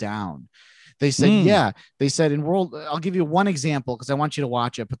fell down. They said, they said I'll give you one example because I want you to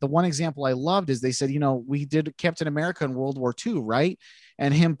watch it. But the one example I loved is they said, we did Captain America in World War II, right?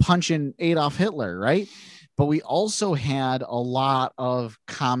 And him punching Adolf Hitler, right? But we also had a lot of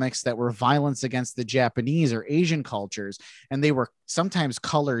comics that were violence against the Japanese or Asian cultures, and they were sometimes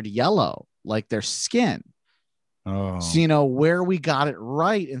colored yellow, like their skin. Oh. So, where we got it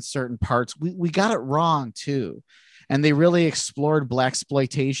right in certain parts, we got it wrong too. And they really explored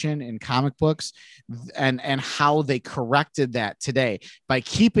blaxploitation in comic books and how they corrected that today by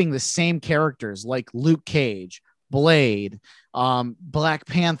keeping the same characters like Luke Cage, Blade, Black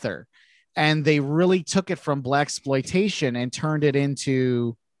Panther, and they really took it from blaxploitation and turned it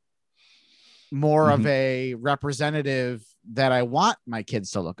into more of a representative that I want my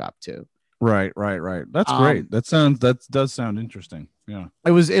kids to look up to. Right. That's great. That does sound interesting. Yeah.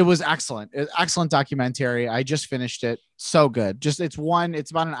 It was excellent. Excellent documentary. I just finished it. So good. It's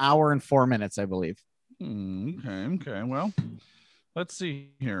about an hour and 4 minutes, I believe. Okay. Well, let's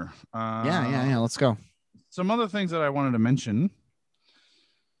see here. Yeah. Let's go. Some other things that I wanted to mention.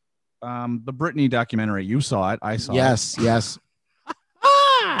 The Britney documentary. You saw it. I saw it. Yes.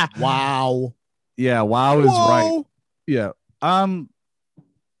 Wow. Yeah. Wow is right. Yeah.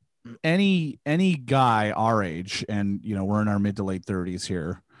 Any guy our age, and we're in our mid to late 30s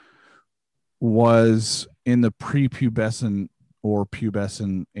here, was in the prepubescent or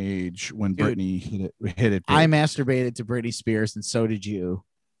pubescent age when Britney hit it. I masturbated to Britney Spears, and so did you.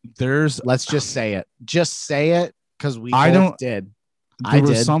 Let's just say it. Just say it, because we both did. There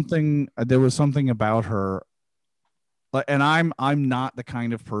was something about her, and I'm not the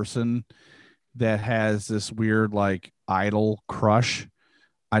kind of person that has this weird like idol crush.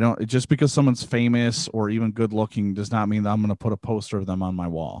 Just because someone's famous or even good looking does not mean that I'm going to put a poster of them on my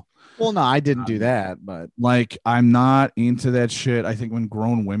wall. Well, no, I didn't do that, but like, I'm not into that shit. I think when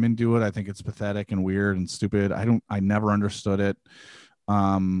grown women do it, I think it's pathetic and weird and stupid. I never understood it.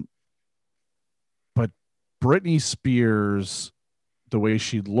 But Britney Spears, the way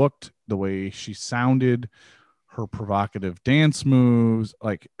she looked, the way she sounded, her provocative dance moves,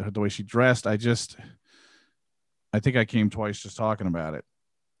 like the way she dressed, I think I came twice just talking about it.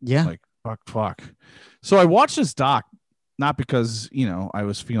 Yeah. Like, fuck. So I watched this doc, not because, I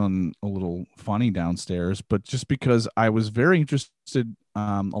was feeling a little funny downstairs, but just because I was very interested.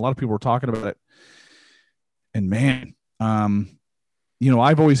 A lot of people were talking about it. And man,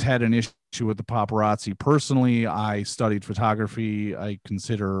 I've always had an issue with the paparazzi. Personally, I studied photography. I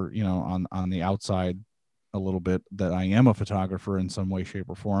consider, on the outside a little bit that I am a photographer in some way, shape,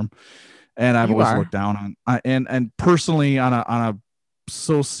 or form. And I've always looked down on, and personally on a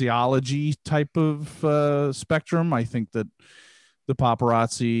sociology type of spectrum, I think that the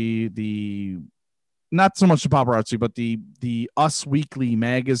paparazzi, not so much the paparazzi, but the Us Weekly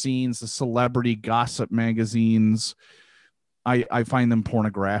magazines, the celebrity gossip magazines, I find them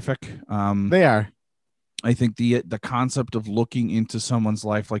pornographic. They are. I think the concept of looking into someone's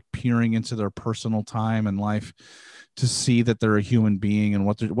life, like peering into their personal time and life to see that they're a human being and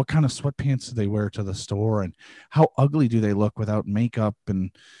what kind of sweatpants do they wear to the store and how ugly do they look without makeup,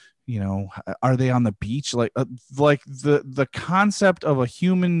 and are they on the beach, like the concept of a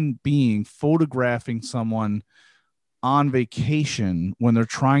human being photographing someone on vacation when they're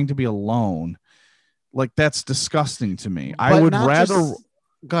trying to be alone, like that's disgusting to me. But I would rather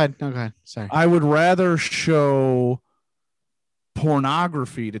go ahead. No, go ahead. Sorry. I would rather show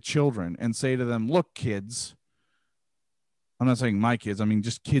pornography to children and say to them, look, kids, I'm not saying my kids, I mean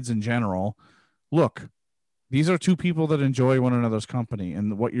just kids in general, look, these are two people that enjoy one another's company,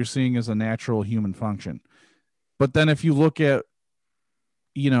 and what you're seeing is a natural human function. But then if you look at,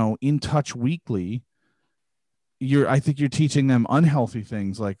 In Touch Weekly, I think you're teaching them unhealthy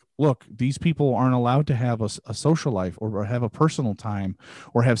things like, look, these people aren't allowed to have a social life or have a personal time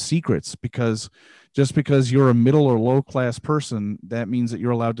or have secrets, because just because you're a middle or low class person, that means that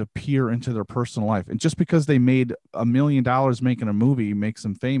you're allowed to peer into their personal life. And just because they made $1 million making a movie makes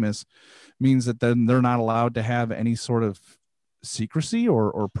them famous, means that then they're not allowed to have any sort of secrecy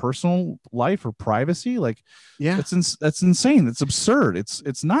or personal life or privacy. Like, yeah, that's insane. It's absurd.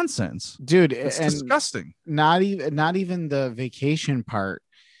 It's nonsense, dude. It's disgusting. Not even the vacation part.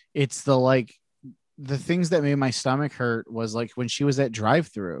 It's the things that made my stomach hurt was like when she was at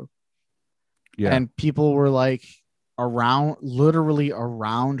drive-thru, and people were like literally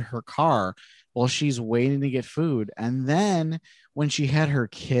around her car while she's waiting to get food. And then when she had her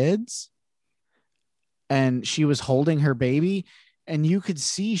kids and she was holding her baby, and you could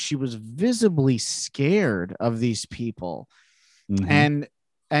see she was visibly scared of these people. Mm-hmm.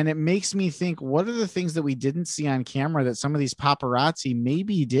 And it makes me think, what are the things that we didn't see on camera that some of these paparazzi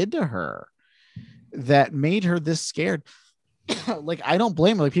maybe did to her that made her this scared? Like, I don't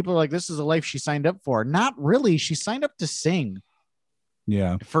blame her. Like, people are like, this is a life she signed up for. Not really. She signed up to sing.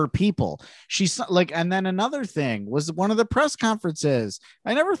 Yeah. For people. She's like, and then another thing was one of the press conferences.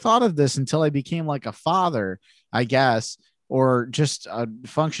 I never thought of this until I became like a father, I guess, or just a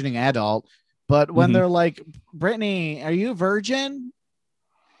functioning adult. But when they're like, Britney, are you a virgin?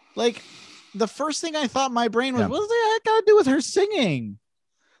 Like, the first thing I thought in my brain was, what does that got to do with her singing?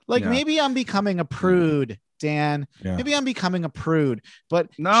 Like, maybe I'm becoming a prude Dan. Yeah. Maybe I'm becoming a prude, but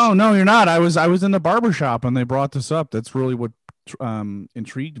no, you're not. I was in the barbershop and they brought this up. That's really what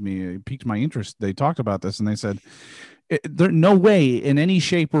intrigued me. It piqued my interest. They talked about this and they said, "There's no way in any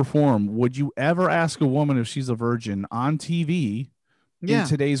shape or form would you ever ask a woman if she's a virgin on TV." In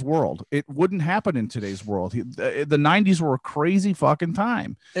today's world, it wouldn't happen in today's world. The 90s were a crazy fucking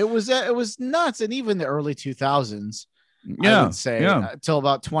time. It was nuts, and even the early 2000s. I would say till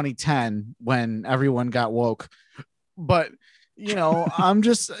about 2010 when everyone got woke. But I'm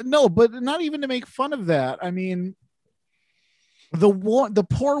just but not even to make fun of that. I mean, the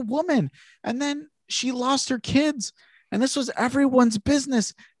poor woman, and then she lost her kids. And this was everyone's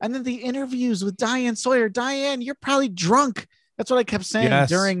business. And then the interviews with Diane Sawyer. Diane, you're probably drunk. That's what I kept saying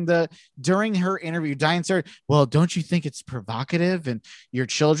during her interview. Diane Sawyer, well, don't you think it's provocative and your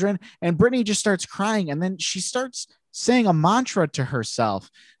children? And Brittany just starts crying. And then she starts saying a mantra to herself,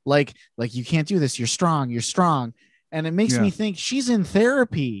 like you can't do this. You're strong. You're strong. And it makes me think she's in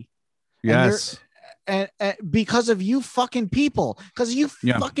therapy. Yes. And because of you fucking people,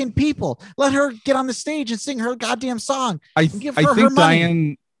 fucking people, let her get on the stage and sing her goddamn song. I think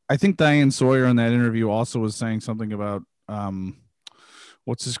Diane Sawyer in that interview also was saying something about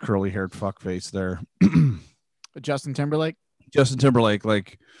what's his curly haired fuckface there? Justin Timberlake,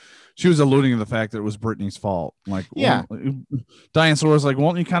 like she was alluding to the fact that it was Britney's fault. Like, Diane Sawyer was like,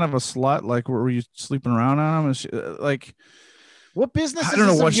 "Weren't you kind of a slut? Like, were you sleeping around on him?" And she, like, what business? I don't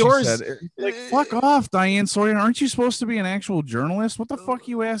know what yours? She said. Like, fuck off, Diane Sawyer. Aren't you supposed to be an actual journalist? What the fuck are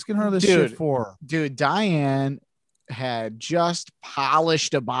you asking her this shit for? Dude, Diane had just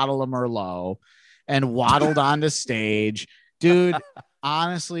polished a bottle of Merlot and waddled onto stage. Dude,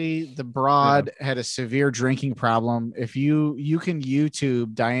 honestly, the broad had a severe drinking problem. If you can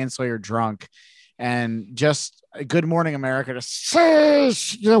YouTube Diane Sawyer drunk and just Good Morning America, just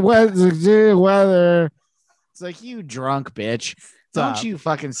the weather. It's like, you drunk bitch. Don't you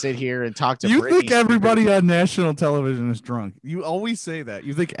fucking sit here and talk to you Britney. Think everybody on national television is drunk. You always say that.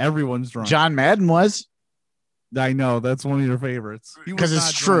 You think everyone's drunk. John Madden was. I know. That's one of your favorites. Because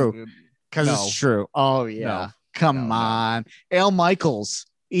it's true. Because it's true. Oh, yeah. No. Come on. Al Michaels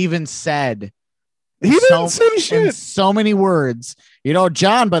even said. He didn't say shit. In so many words.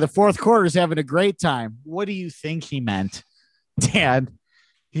 John, by the fourth quarter, is having a great time. What do you think he meant? Dad,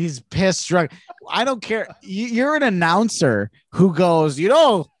 he's pissed drunk. I don't care. You're an announcer who goes,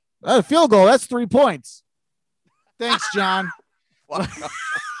 a field goal, that's 3 points. Thanks, John.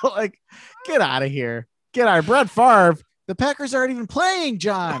 Like, get out of here. Get out of Brett Favre. The Packers aren't even playing,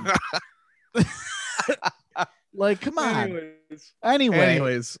 John. Like, come on.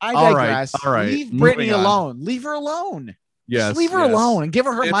 Anyways, I digress. All right. Leave Brittany alone. Leave her alone. Yes. Just leave her alone and give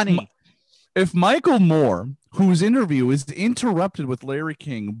her money. If Michael Moore, whose interview is interrupted with Larry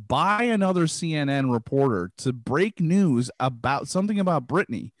King by another CNN reporter to break news about something about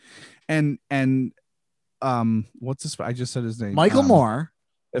Britney, and what's this? I just said his name. Michael Moore.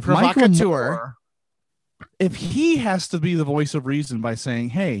 If Michael Moore, if he has to be the voice of reason by saying,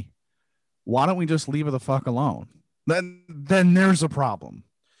 "Hey, why don't we just leave her the fuck alone?" Then there's a problem.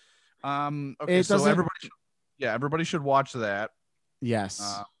 Okay, so everybody should watch that.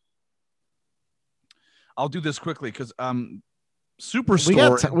 Yes. I'll do this quickly because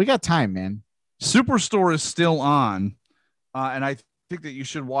Superstore. We got time, man. Superstore is still on, and I think that you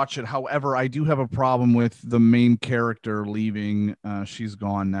should watch it. However, I do have a problem with the main character leaving. She's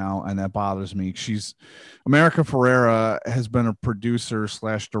gone now, and that bothers me. America Ferrera has been a producer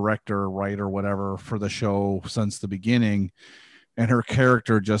 / director, writer, whatever for the show since the beginning, and her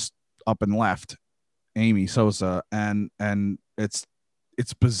character just up and left, Amy Sosa, and it's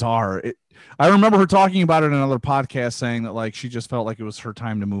bizarre. I remember her talking about it in another podcast, saying that like she just felt like it was her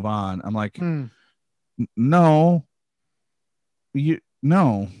time to move on. I'm like, no,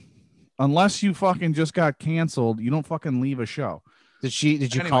 unless you fucking just got canceled, you don't fucking leave a show.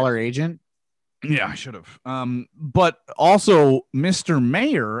 Did you call her agent? Yeah, I should have. But also Mr.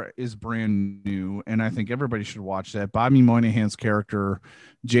 Mayor is brand new, and I think everybody should watch that. Bobby Moynihan's character,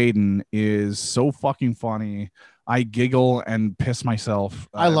 Jaden, is so fucking funny. I giggle and piss myself.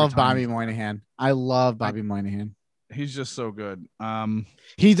 I love Bobby Moynihan. Moynihan. He's just so good.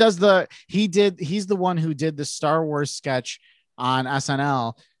 He's the one who did the Star Wars sketch on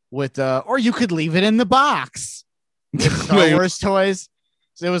SNL with or you could leave it in the box. Star Wars toys.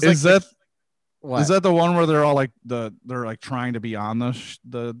 So it was is that the one where they're all like they're like trying to be on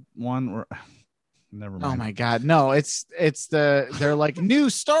the one where Never mind. Oh my God. No, they're like new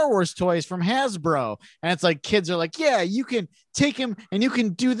Star Wars toys from Hasbro. And it's like kids are like, yeah, you can take him and you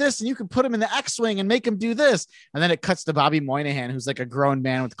can do this and you can put him in the X-Wing and make him do this. And then it cuts to Bobby Moynihan, who's like a grown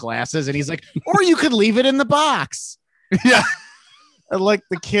man with glasses. And he's like, or you could leave it in the box. Yeah. And like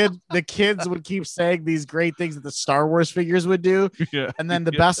the kids would keep saying these great things that the Star Wars figures would do. Yeah. And then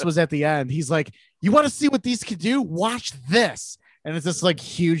the best was at the end. He's like, you want to see what these could do? Watch this. And it's this like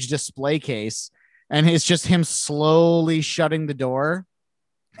huge display case. And it's just him slowly shutting the door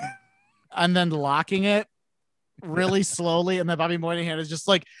and then locking it really slowly. And then Bobby Moynihan is just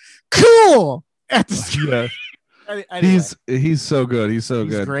like, cool. At the screen. Yeah. Anyway. He's so good. He's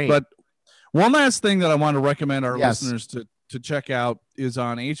good. Great. But one last thing that I want to recommend our Yes. listeners to check out is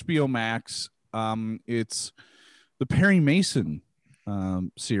on HBO Max. It's the Perry Mason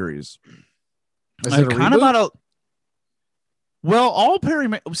series. Is it a kind of reboot? about all Perry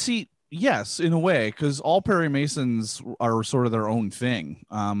see. Yes, in a way, because all Perry Masons are sort of their own thing.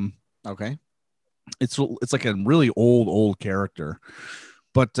 Okay. It's like a really old character,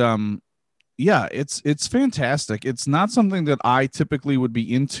 but yeah, it's fantastic. It's not something that I typically would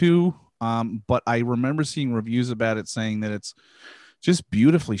be into, but I remember seeing reviews about it saying that it's just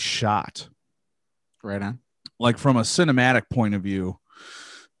beautifully shot. Right on. Like from a cinematic point of view,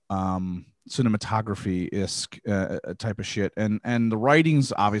 cinematography-esque type of shit, and the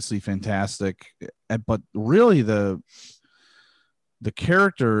writing's obviously fantastic, but really the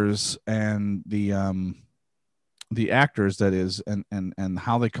characters and the actors, that is, and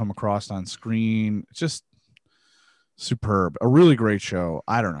how they come across on screen, it's just superb. A really great show.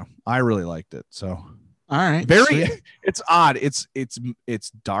 I don't know, I really liked it. So all right, very sweet. It's odd, it's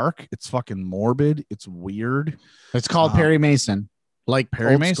dark, it's fucking morbid, it's weird. It's called Perry Mason, like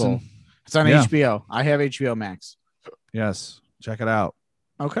Perry old Mason school. It's on HBO. I have HBO Max. Yes, check it out.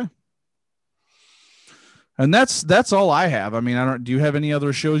 Okay. And that's all I have. I mean, do you have any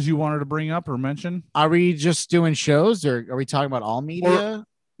other shows you wanted to bring up or mention? Are we just doing shows, or are we talking about all media? Or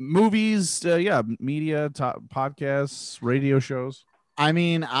movies, media, podcasts, radio shows. I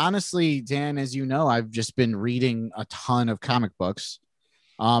mean, honestly, Dan, as you know, I've just been reading a ton of comic books.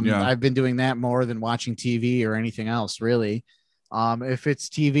 I've been doing that more than watching TV or anything else, really. If it's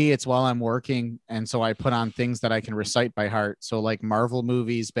TV, it's while I'm working. And so I put on things that I can recite by heart. So like Marvel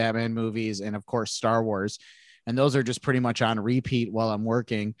movies, Batman movies, and of course, Star Wars. And those are just pretty much on repeat while I'm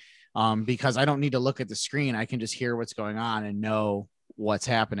working, because I don't need to look at the screen. I can just hear what's going on and know what's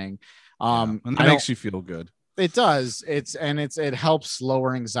happening. And that makes you feel good. It does. It helps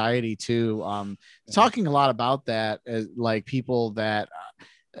lower anxiety too. Talking a lot about that, like people that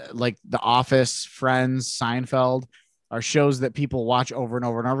like The Office, Friends, Seinfeld are shows that people watch over and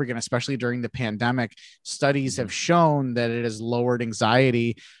over and over again, especially during the pandemic. Studies have shown that it has lowered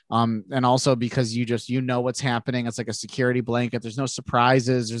anxiety. And also because you know what's happening. It's like a security blanket. There's no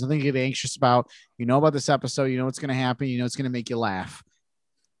surprises. There's nothing to get anxious about. You know about this episode. You know what's going to happen. You know it's going to make you laugh.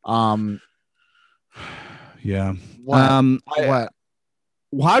 Yeah. What?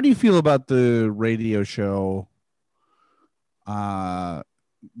 How do you feel about the radio show that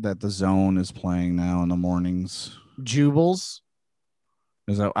the Zone is playing now in the mornings? Jubal's.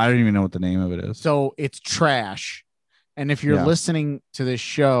 I don't even know what the name of it is. So it's trash. And if you're listening to this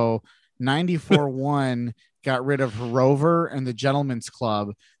show, 94.1 got rid of Rover and the Gentleman's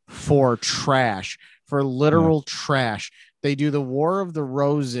Club for trash, for literal trash. They do the War of the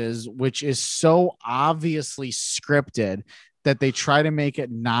Roses, which is so obviously scripted that they try to make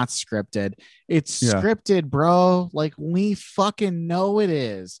it not scripted. It's scripted, bro. Like, we fucking know it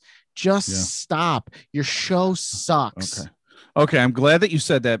is. Just stop. Your show sucks. Okay. I'm glad that you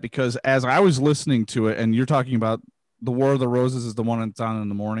said that, because as I was listening to it, and you're talking about the War of the Roses is the one that's on in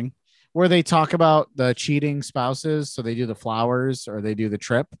the morning, where they talk about the cheating spouses. So they do the flowers or they do the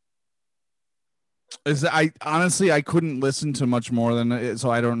trip. I couldn't listen to much more than it, so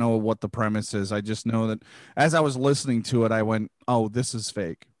I don't know what the premise is. I just know that as I was listening to it, I went, "Oh, this is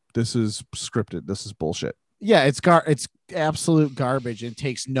fake. This is scripted. This is bullshit." Yeah, it's absolute garbage. It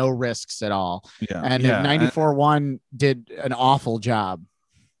takes no risks at all. Yeah, and 94.1 did an awful job.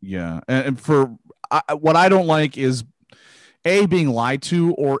 Yeah, and what I don't like is being lied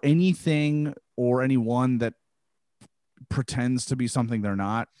to, or anything or anyone that pretends to be something they're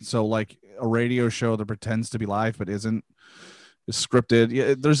not. So like a radio show that pretends to be live but isn't, is scripted.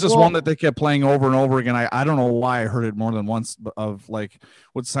 Yeah, there's this one that they kept playing over and over again. I don't know why I heard it more than once, of like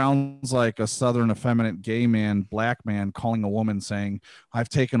what sounds like a Southern effeminate gay man, black man, calling a woman saying, "I've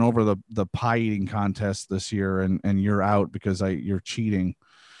taken over the pie eating contest this year, and you're out because you're cheating."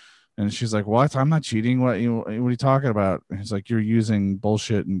 And she's like, "What? I'm not cheating. What are you talking about?" And he's like, "You're using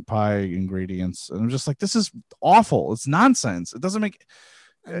bullshit and pie ingredients." And I'm just like, "This is awful. It's nonsense. It doesn't make."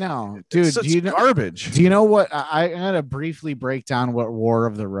 No, dude, do you know garbage? Do you know what I'm gonna briefly break down what War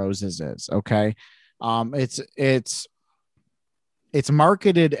of the Roses is? Okay, it's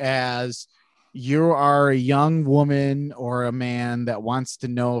marketed as you are a young woman or a man that wants to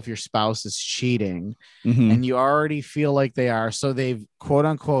know if your spouse is cheating, and you already feel like they are, so they've quote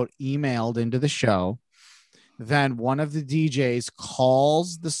unquote emailed into the show. Then one of the DJs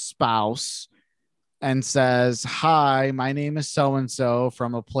calls the spouse and says, "Hi, my name is so-and-so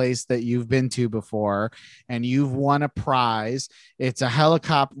from a place that you've been to before, and you've won a prize. It's a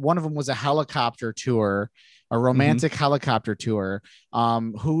helicopter." One of them was a helicopter tour, a romantic helicopter tour.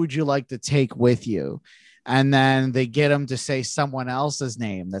 Who would you like to take with you? And then they get them to say someone else's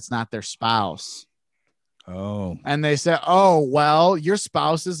name that's not their spouse. Oh. And they say, "Oh, well, your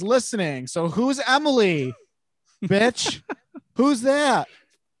spouse is listening. So who's Emily, bitch? Who's that?"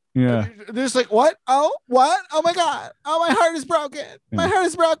 Yeah. They're just like, "What? Oh, what? Oh my God. Oh, my heart is broken. My heart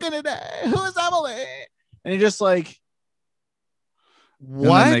is broken today. Who is Emily?" And you're just like,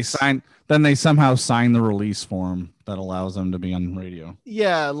 what? And then they somehow sign the release form that allows them to be on radio.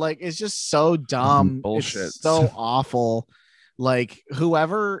 Yeah, like it's just so dumb. Bullshit. It's so awful. Like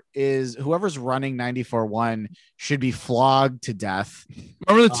whoever's running 94.1 should be flogged to death.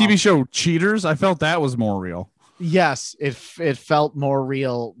 Remember the TV show Cheaters? I felt that was more real. Yes, it felt more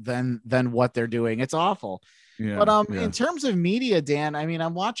real than what they're doing. It's awful. Yeah, but in terms of media, Dan, I mean,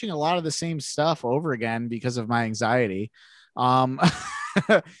 I'm watching a lot of the same stuff over again because of my anxiety. That's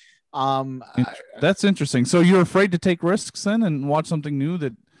interesting. So you're afraid to take risks then and watch something new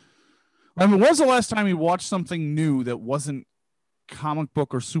that, I mean, when was the last time you watched something new that wasn't comic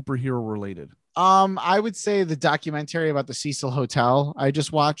book or superhero related? I would say the documentary about the Cecil Hotel I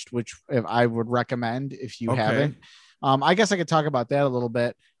just watched, which I would recommend if you haven't. I guess I could talk about that a little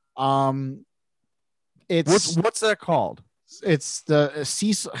bit. It's what's that called? It's the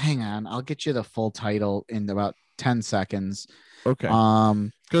Cecil. Hang on, I'll get you the full title in about 10 seconds. Okay.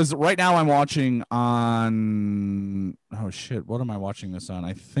 Because right now I'm watching on. Oh shit! What am I watching this on?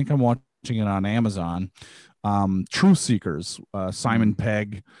 I think I'm watching it on Amazon. Truth Seekers. Simon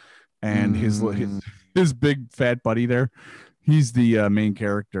Pegg. And his big fat buddy there, he's the main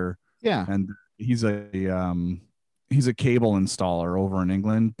character. Yeah, and he's a cable installer over in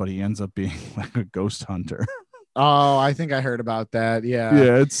England, but he ends up being like a ghost hunter. Oh, I think I heard about that.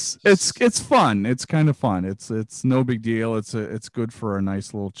 Yeah, it's fun. It's kind of fun. It's no big deal. It's good for a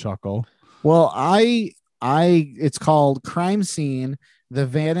nice little chuckle. Well, it's called Crime Scene: The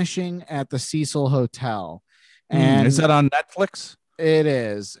Vanishing at the Cecil Hotel. And is that on Netflix? It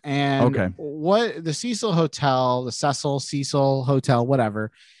is. And okay, what the Cecil Hotel, the Cecil Hotel,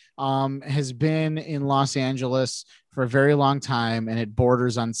 whatever, has been in Los Angeles for a very long time, and it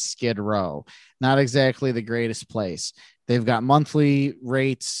borders on Skid Row. Not exactly the greatest place. They've got monthly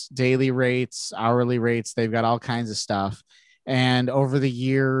rates, daily rates, hourly rates. They've got all kinds of stuff. And over the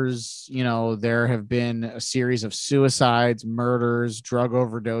years, you know, there have been a series of suicides, murders, drug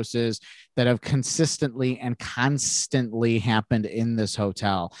overdoses that have consistently and constantly happened in this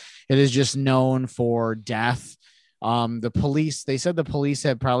hotel. It is just known for death. The police, they said the police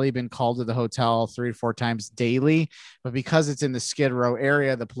had probably been called to the hotel 3 or 4 times daily, but because it's in the Skid Row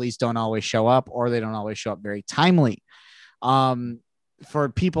area, the police don't always show up, or they don't always show up very timely. For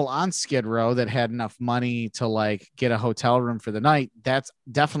people on Skid Row that had enough money to like get a hotel room for the night, that's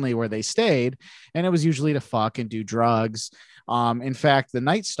definitely where they stayed. And it was usually to fuck and do drugs. In fact, The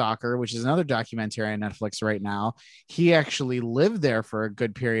Night Stalker, which is another documentary on Netflix right now, he actually lived there for a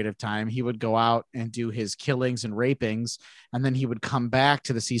good period of time. He would go out and do his killings and rapings, and then he would come back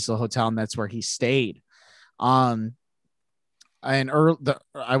to the Cecil Hotel, and that's where he stayed.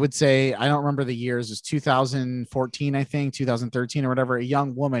 I would say, I don't remember the years, it was 2014, I think 2013 or whatever. A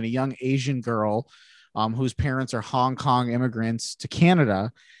young woman, a young Asian girl, whose parents are Hong Kong immigrants to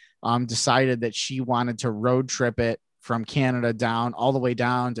Canada, decided that she wanted to road trip it from Canada down all the way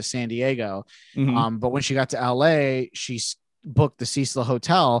down to San Diego. But when she got to LA, she booked the Cecil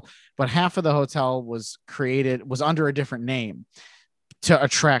Hotel, but half of the hotel was under a different name to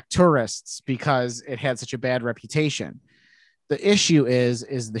attract tourists because it had such a bad reputation. The issue is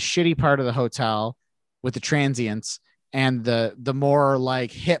the shitty part of the hotel with the transients and the more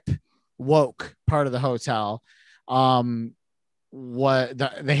like hip woke part of the hotel. They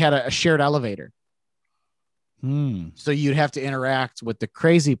had a shared elevator. So you'd have to interact with the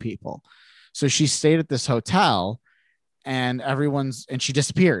crazy people. So she stayed at this hotel and she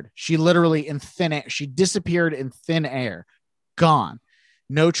disappeared. She literally she disappeared in thin air, gone.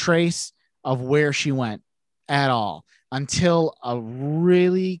 No trace of where she went at all until a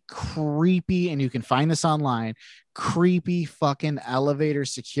really creepy, and you can find this online, creepy fucking elevator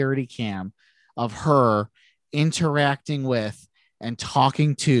security cam of her interacting with and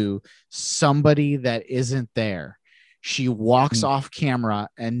talking to somebody that isn't there. She walks off camera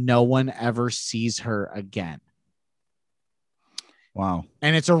and no one ever sees her again. Wow.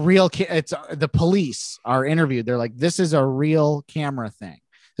 And it's a real, it's the police are interviewed. They're like, this is a real camera thing.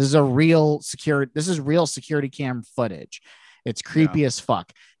 This is real security cam footage. It's creepy as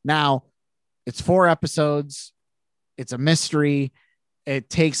fuck. Now, it's 4 episodes. It's a mystery. It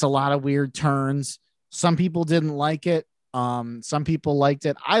takes a lot of weird turns. Some people didn't like it. Some people liked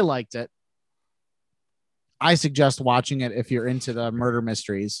it. I liked it. I suggest watching it if you're into the murder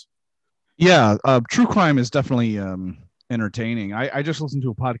mysteries. Yeah, true crime is definitely entertaining. I just listened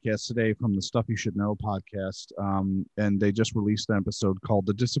to a podcast today from the Stuff You Should Know podcast, and they just released an episode called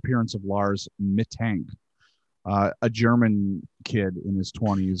The Disappearance of Lars Mittank, a German kid in his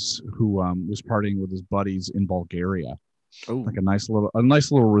 20s who was partying with his buddies in Bulgaria. Like a nice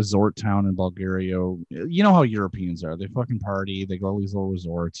little resort town in Bulgaria. You know how Europeans are. They fucking party. They go to these little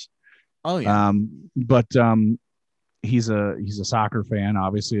resorts. Oh yeah. But he's a soccer fan,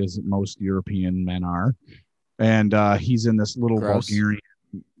 obviously, as most European men are. And he's in this little Bulgarian.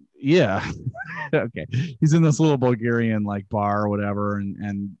 Yeah. Okay. He's in this little Bulgarian like bar or whatever.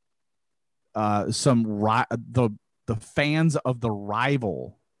 And the fans of the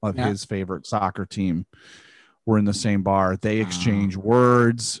rival of his favorite soccer team were in the same bar. They exchange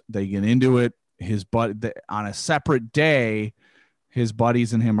words. They get into it. On a separate day, his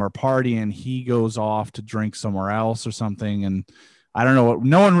buddies and him are partying. He goes off to drink somewhere else or something. And I don't know.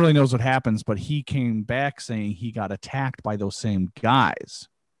 No one really knows what happens, but he came back saying he got attacked by those same guys.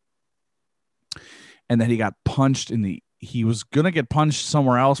 And then he got punched he was going to get punched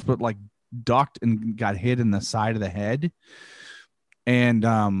somewhere else, but like ducked and got hit in the side of the head.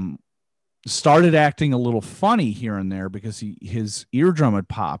 And, started acting a little funny here and there because his eardrum had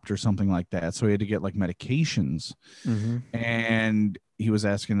popped or something like that. So he had to get like medications. And he was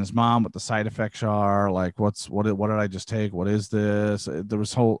asking his mom what the side effects are. Like, what did I just take? What is this? There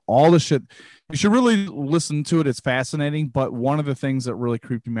was all the shit. You should really listen to it. It's fascinating. But one of the things that really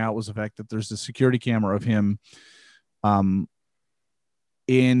creeped me out was the fact that there's a security camera of him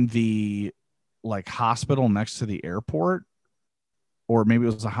in the like hospital next to the airport. Or maybe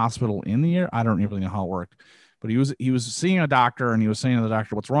it was a hospital in the air. I don't really know how it worked, but he was seeing a doctor and he was saying to the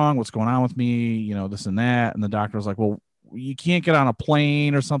doctor, what's wrong? What's going on with me? You know, this and that. And the doctor was like, well, you can't get on a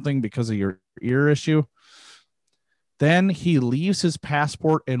plane or something because of your ear issue. Then he leaves his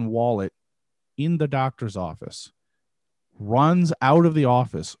passport and wallet in the doctor's office, runs out of the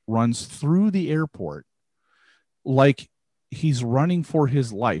office, runs through the airport like he's running for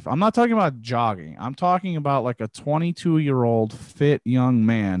his life. I'm not talking about jogging. I'm talking about like a 22-year-old fit young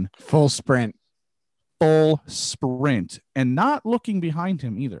man. Full sprint, and not looking behind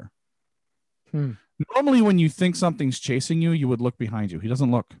him either. Normally, when you think something's chasing you, you would look behind you. He doesn't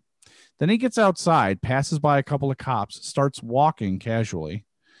look. Then he gets outside, passes by a couple of cops, starts walking casually,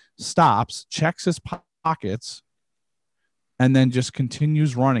 stops, checks his pockets, and then just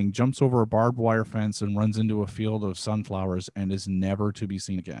continues running, jumps over a barbed wire fence and runs into a field of sunflowers and is never to be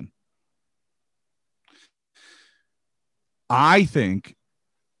seen again. I think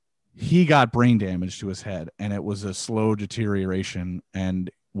he got brain damage to his head and it was a slow deterioration, and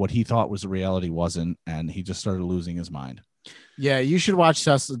what he thought was a reality wasn't, and he just started losing his mind. Yeah, you should watch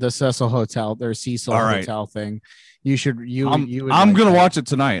the Cecil Hotel, their Cecil Hotel thing. You should. I'm going to watch it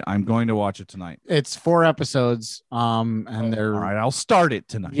tonight. I'm going to watch it tonight. It's 4 episodes. And they're all right. I'll start it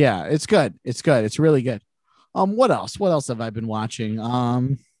tonight. Yeah, it's good. It's good. It's really good. What else? What else have I been watching? I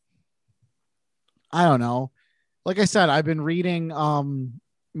don't know. Like I said, I've been reading.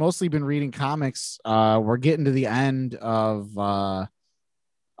 Mostly been reading comics. We're getting to the end of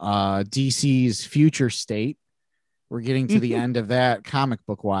DC's Future State. We're getting to the end of that comic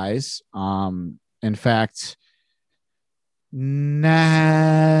book wise. In fact. No,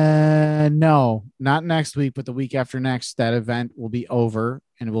 not next week, but the week after next, that event will be over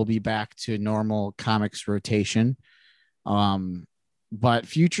and we'll be back to normal comics rotation. But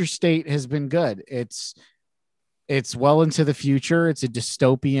Future State has been good. It's well into the future. It's a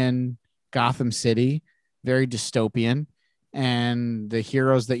dystopian Gotham City, very dystopian. And the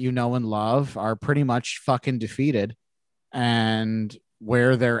heroes that you know and love are pretty much fucking defeated and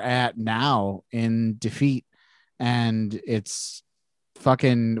where they're at now in defeat. And it's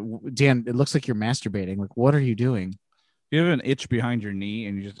fucking Dan. It looks like you're masturbating. Like, what are you doing? You have an itch behind your knee,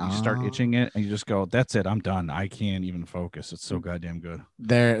 and you start itching it, and you just go, "That's it, I'm done. I can't even focus. It's so goddamn good."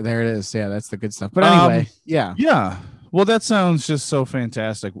 There it is. Yeah, that's the good stuff. But anyway, yeah. Well, that sounds just so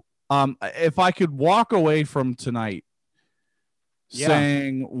fantastic. If I could walk away from tonight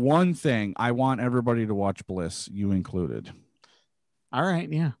saying one thing, I want everybody to watch Bliss, you included. All right.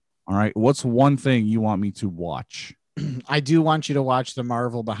 Yeah. All right. What's one thing you want me to watch? I do want you to watch the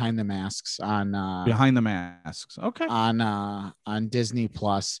Marvel Behind the Masks on Behind the Masks. Okay. On Disney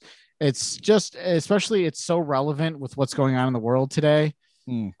Plus. It's just, especially, it's so relevant with what's going on in the world today.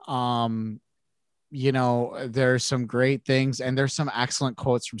 You know, there's some great things, and there's some excellent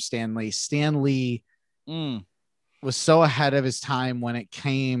quotes from Stan Lee. Stan Lee was so ahead of his time when it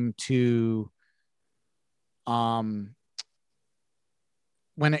came to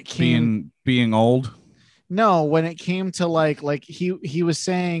being old. No, when it came to like he was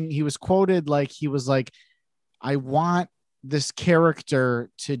saying, he was quoted like, he was like, I want this character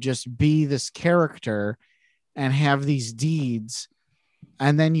to just be this character and have these deeds,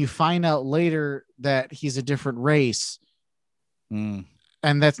 and then you find out later that he's a different race, and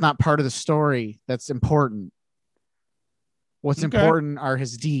that's not part of the story. That's important. What's important are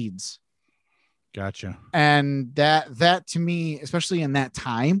his deeds. Gotcha. And that to me, especially in that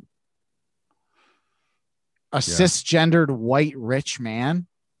time, a cisgendered white rich man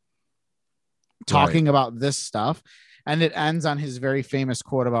talking about this stuff, and it ends on his very famous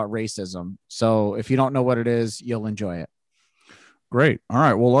quote about racism. So if you don't know what it is, you'll enjoy it. Great. All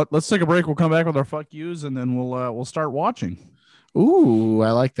right. Well, let's take a break. We'll come back with our fuck yous, and then we'll start watching. Ooh,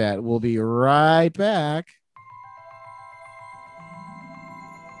 I like that. We'll be right back.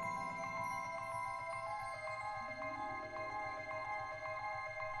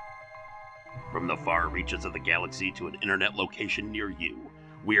 From the far reaches of the galaxy to an internet location near you,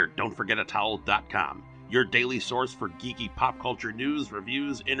 we're Don'tForgetATowel.com, your daily source for geeky pop culture news,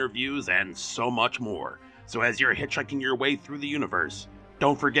 reviews, interviews, and so much more. So as you're hitchhiking your way through the universe,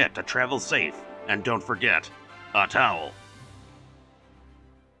 don't forget to travel safe, and don't forget a towel.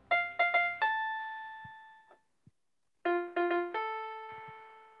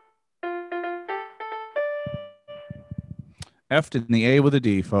 F in the A with a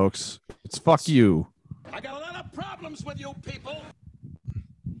D, folks. It's fuck you. I got a lot of problems with you people.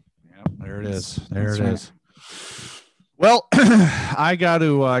 Yep, there it is. There it is. Well, I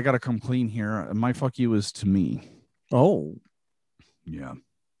gotta come clean here. My fuck you is to me. Oh, yeah.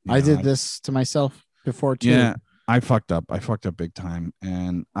 I did this to myself before too. Yeah, I fucked up. I fucked up big time,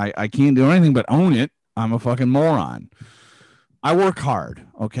 and I can't do anything but own it. I'm a fucking moron. I work hard.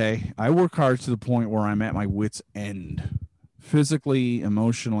 Okay, I work hard to the point where I'm at my wit's end. Physically,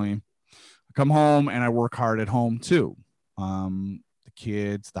 emotionally. I come home and I work hard at home too. The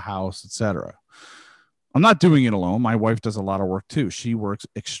kids, the house, etc. I'm not doing it alone. My wife does a lot of work too. She works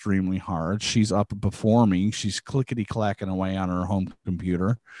extremely hard. She's up before me. She's clickety-clacking away on her home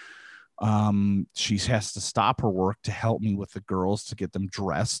computer. She has to stop her work to help me with the girls, to get them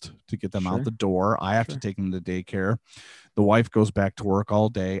dressed, to get them out the door. I have to take them to daycare. The wife goes back to work all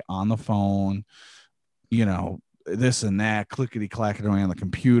day on the phone, you know, this and that, clickety clacking away on the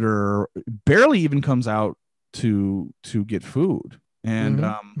computer, barely even comes out to get food. And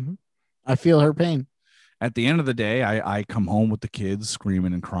I feel her pain. At the end of the day, I come home with the kids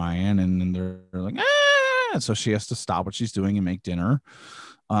screaming and crying, and they're like, ah! So she has to stop what she's doing and make dinner,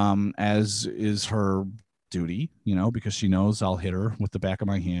 as is her duty, you know, because she knows I'll hit her with the back of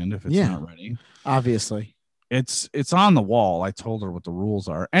my hand if it's not ready. Obviously, it's on the wall. I told her what the rules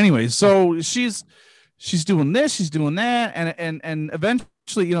are. Anyway, so she's doing this, she's doing that, and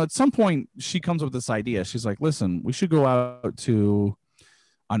eventually, you know, at some point she comes up with this idea. She's like, listen, we should go out to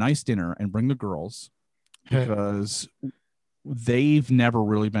a nice dinner and bring the girls, because they've never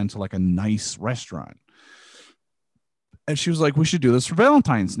really been to like a nice restaurant. And she was like, we should do this for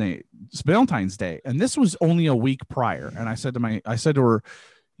Valentine's Day. It's Valentine's Day. And this was only a week prior. And I said to her,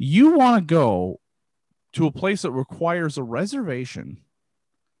 you want to go to a place that requires a reservation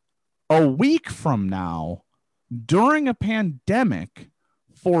a week from now during a pandemic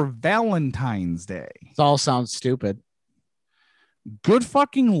for Valentine's Day? It all sounds stupid. Good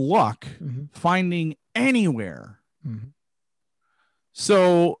fucking luck finding anywhere.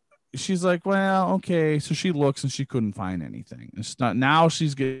 So she's like, well, okay. So she looks and she couldn't find anything. It's not, now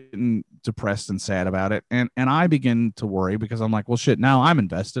she's getting depressed and sad about it. And I begin to worry, because I'm like, well, shit, now I'm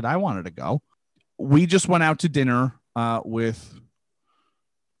invested. I wanted to go. We just went out to dinner with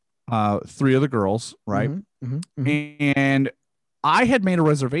 3 of the girls, right? And I had made a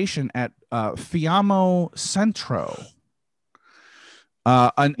reservation at Fiamma Centro.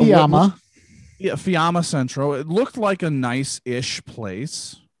 Yeah, Fiamma Centro. It looked like a nice-ish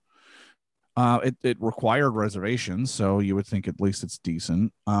place. It required reservations, so you would think at least it's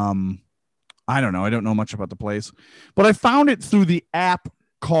decent. I don't know. I don't know much about the place, but I found it through the app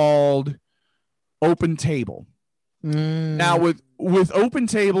called Open Table. Now with Open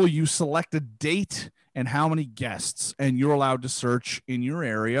Table, you select a date and how many guests, and you're allowed to search in your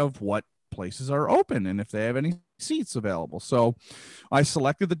area of what places are open and if they have any seats available. So I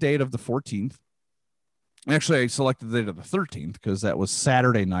selected the date of the 14th. Actually, I selected the date of the 13th because that was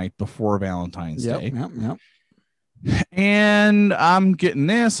Saturday night before Valentine's Day. Yep. And I'm getting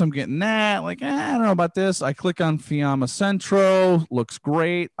this, I'm getting that. Like, I don't know about this. I click on Fiamma Centro. Looks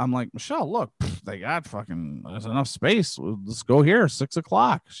great. I'm like, Michelle, look, they got there's enough space. Let's go here, 6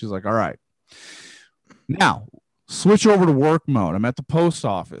 o'clock. She's like, all right. Now, switch over to work mode. I'm at the post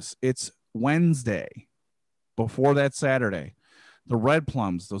office. It's Wednesday before that Saturday. The Red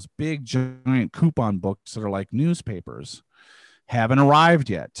Plums, those big giant coupon books that are like newspapers, haven't arrived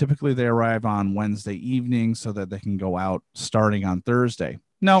yet. Typically they arrive on Wednesday evening so that they can go out starting on Thursday.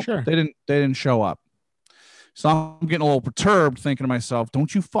 No, they didn't show up. So I'm getting a little perturbed thinking to myself,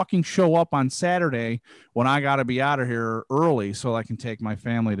 don't you fucking show up on Saturday when I got to be out of here early so I can take my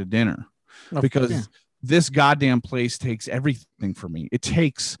family to dinner. Because this goddamn place takes everything from me. It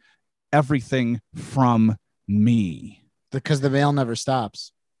takes everything from me. Because the mail never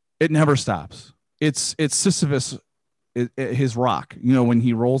stops. It never stops. It's Sisyphus, his rock. You know, when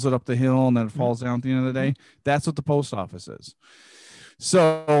he rolls it up the hill and then it falls down at the end of the day. That's what the post office is.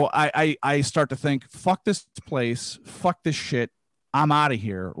 So I start to think, fuck this place, fuck this shit. I'm out of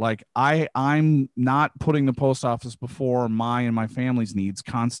here. Like I'm not putting the post office before my and my family's needs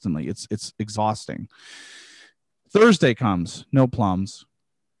constantly. It's exhausting. Thursday comes, no plums.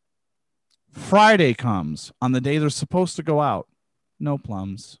 Friday comes on the day they're supposed to go out. No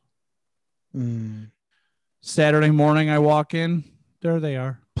plums. Saturday morning, I walk in. There they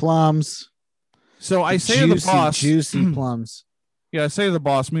are. Plums. So I say to the boss, juicy plums. Yeah, I say to the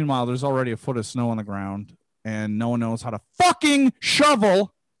boss, meanwhile, there's already a foot of snow on the ground and no one knows how to fucking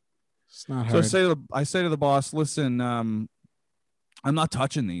shovel. It's not hard. So I say to the boss, listen, I'm not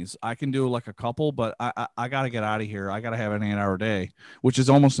touching these. I can do like a couple, but I got to get out of here. I got to have an 8-hour day, which is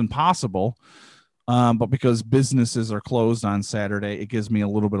almost impossible. But because businesses are closed on Saturday, it gives me a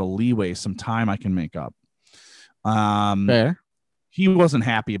little bit of leeway, some time I can make up. Fair. He wasn't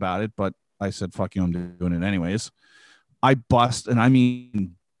happy about it, but I said, fuck you, I'm doing it anyways. I bust, and I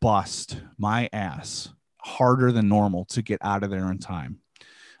mean bust my ass harder than normal to get out of there in time.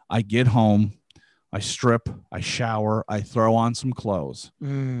 I get home. I strip, I shower, I throw on some clothes.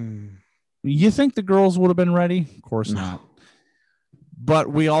 You think the girls would have been ready? Of course not. But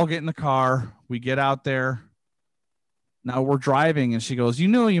we all get in the car. We get out there. Now we're driving, and she goes, you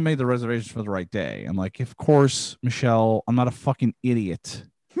know you made the reservations for the right day. I'm like, of course, Michelle. I'm not a fucking idiot.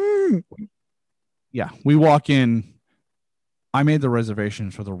 Yeah, we walk in. I made the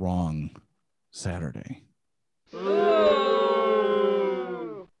reservation for the wrong Saturday.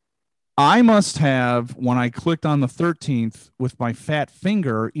 I must have, when I clicked on the 13th with my fat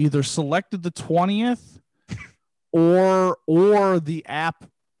finger, either selected the 20th or the app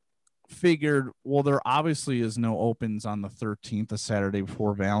figured, well, there obviously is no opens on the 13th, the Saturday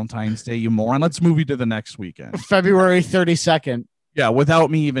before Valentine's Day, you moron. Let's move you to the next weekend. February 32nd. Yeah,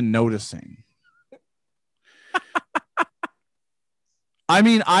 without me even noticing. I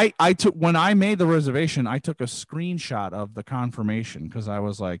mean, I took, when I made the reservation, I took a screenshot of the confirmation because I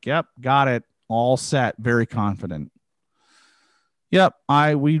was like, yep, got it, all set, very confident. Yep,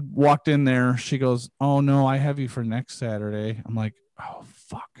 we walked in there. She goes, oh no, I have you for next Saturday. I'm like, oh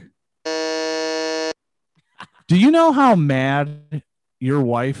fuck. Do you know how mad your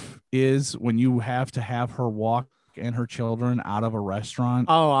wife is when you have to have her walk and her children out of a restaurant?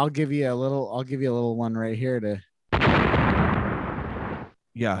 Oh, I'll give you a little one right here to.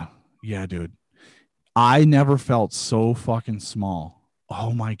 Yeah, dude. I never felt so fucking small.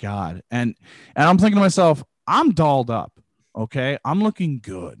 Oh my God. And I'm thinking to myself, I'm dolled up. Okay. I'm looking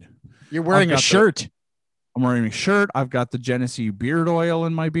good. You're wearing a shirt. I'm wearing a shirt. I've got the Genesee beard oil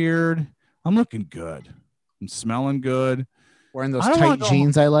in my beard. I'm looking good. I'm smelling good. Wearing those tight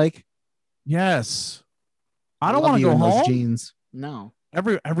jeans I like. Yes. I don't want to go home. Those jeans. No.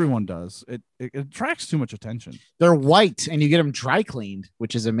 Everyone does. It attracts too much attention. They're white and you get them dry cleaned,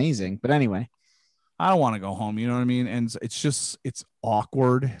 which is amazing. But anyway, I don't want to go home. You know what I mean? And it's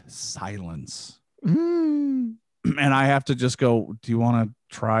awkward silence. And I have to just go, do you want to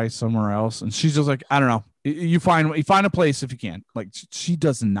try somewhere else? And she's just like, I don't know. You find a place if you can. Like, she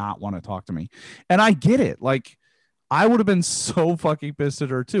does not want to talk to me. And I get it. Like, I would have been so fucking pissed at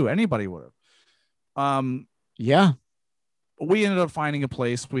her too. Anybody would have. Yeah. We ended up finding a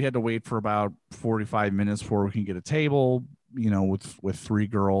place. We had to wait for about 45 minutes before we can get a table, with three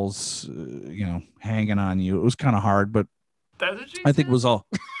girls, hanging on you. It was kind of hard, but I think it was all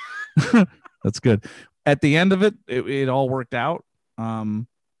that's good. At the end of it, it all worked out. It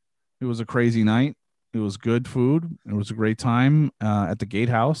was a crazy night. It was good food. It was a great time at the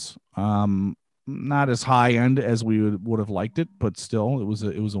Gatehouse. Not as high end as we would have liked it, but still, it was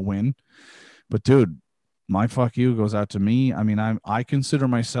a win. But dude, my fuck you goes out to me. I mean, I consider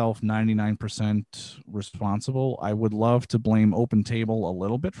myself 99% responsible. I would love to blame Open Table a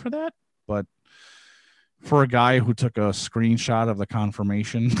little bit for that, but for a guy who took a screenshot of the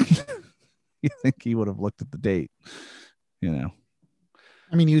confirmation, you think he would have looked at the date,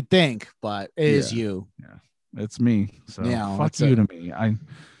 I mean, you'd think, but it is you. Yeah, it's me. So fuck you to me.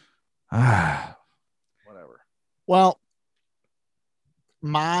 Whatever. Well,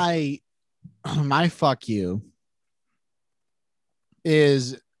 my fuck you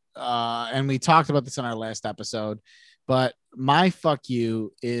is and we talked about this in our last episode, but my fuck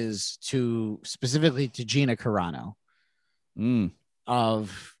you is specifically to Gina Carano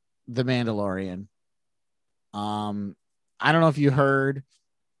of The Mandalorian. I don't know if you heard,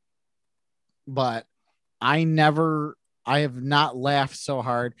 but I have not laughed so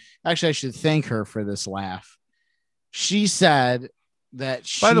hard. Actually, I should thank her for this laugh. She said that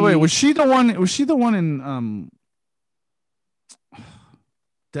By the way, was she the one in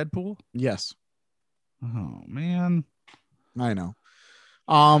Deadpool? Yes. Oh man. I know.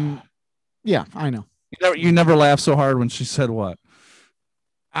 Yeah, I know. You never laughed so hard when she said what?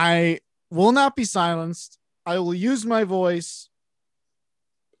 I will not be silenced. I will use my voice.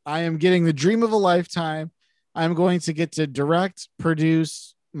 I am getting the dream of a lifetime. I'm going to get to direct,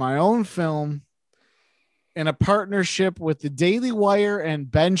 produce my own film in a partnership with the Daily Wire and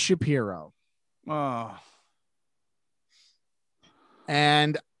Ben Shapiro. Oh.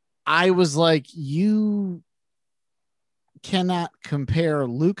 And I was like, you cannot compare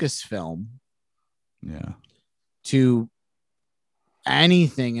Lucasfilm to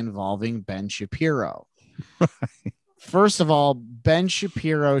anything involving Ben Shapiro. Right. First of all, Ben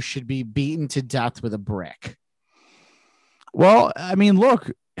Shapiro should be beaten to death with a brick. Well, I mean,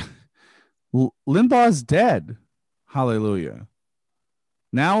 look, Limbaugh's dead. Hallelujah.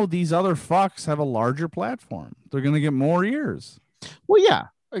 Now these other fucks have a larger platform. They're going to get more ears. Well, yeah,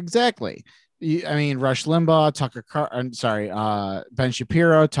 exactly. I mean, Rush Limbaugh, Ben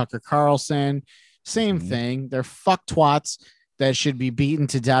Shapiro, Tucker Carlson, same thing. They're fucktwats that should be beaten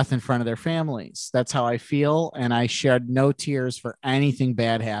to death in front of their families. That's how I feel. And I shed no tears for anything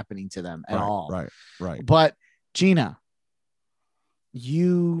bad happening to them at all. Right. But Gina,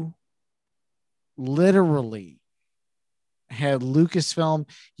 you literally had Lucasfilm.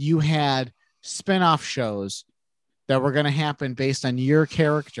 You had spinoff shows that were going to happen based on your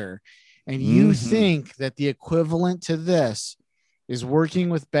character. And you think that the equivalent to this is working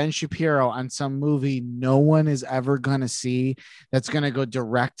with Ben Shapiro on some movie no one is ever going to see that's going to go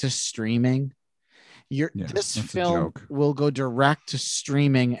direct to streaming. This film will go direct to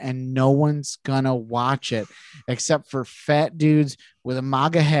streaming and no one's going to watch it except for fat dudes with a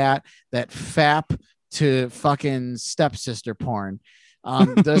MAGA hat that fap to fucking stepsister porn.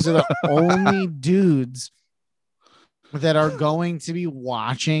 Those are the only dudes that are going to be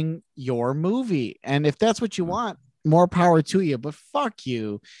watching your movie. And if that's what you want, more power to you, but fuck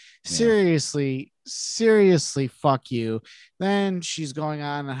you. Seriously, fuck you. Then she's going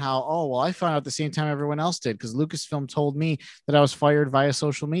on how, I found out at the same time everyone else did because Lucasfilm told me that I was fired via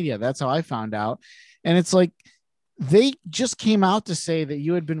social media. That's how I found out. And it's like, they just came out to say that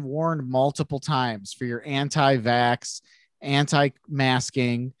you had been warned multiple times for your anti-vax,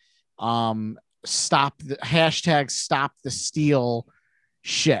 anti-masking, stop the steal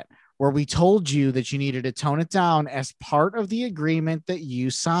shit, where we told you that you needed to tone it down as part of the agreement that you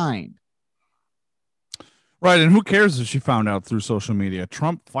signed. Right. And who cares if she found out through social media?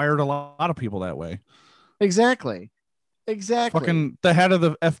 Trump fired a lot of people that way. Exactly. Fucking the head of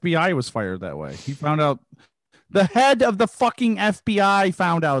the FBI was fired that way. He found out. The head of the fucking FBI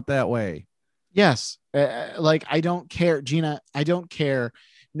found out that way. Yes. I don't care, Gina. I don't care.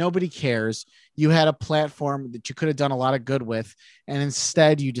 Nobody cares. You had a platform that you could have done a lot of good with, and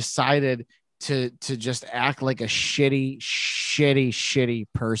instead you decided to just act like a shitty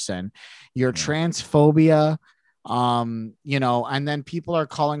person. Your transphobia, and then people are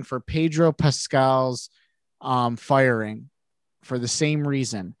calling for Pedro Pascal's firing for the same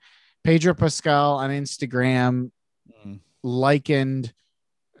reason. Pedro Pascal on Instagram likened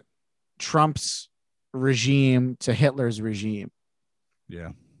Trump's regime to Hitler's regime.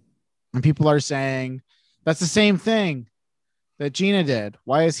 Yeah. And people are saying that's the same thing that Gina did.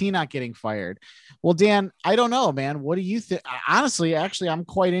 Why is he not getting fired? Well, Dan, I don't know, man. What do you think? Honestly, actually, I'm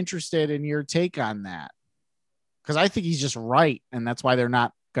quite interested in your take on that, because I think he's just right, and that's why they're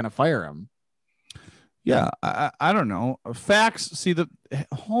not going to fire him. Yeah, I don't know. Facts, see,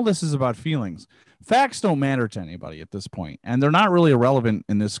 all this is about feelings. Facts don't matter to anybody at this point, and they're not really irrelevant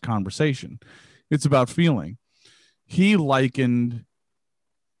in this conversation. It's about feeling. He likened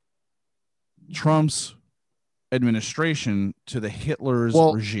Trump's administration to the Hitler's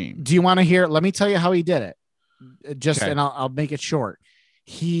regime. Do you want to hear? Let me tell you how he did it. And I'll make it short.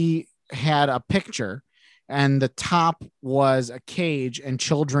 He had a picture, and the top was a cage and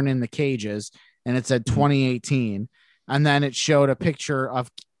children in the cages, and it said 2018. And then it showed a picture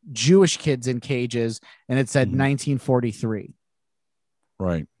of Jewish kids in cages, and it said 1943.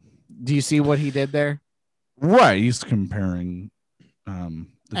 Right. Do you see what he did there? Right. He's comparing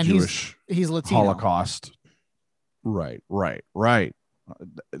the Jewish he's Latino. Holocaust. Right.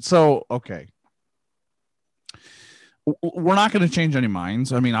 So, okay. We're not going to change any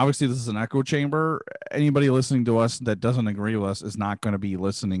minds. I mean, obviously, this is an echo chamber. Anybody listening to us that doesn't agree with us is not going to be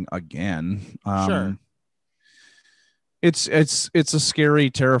listening again. Sure. It's a scary,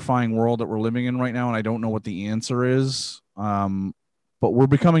 terrifying world that we're living in right now, and I don't know what the answer is. But we're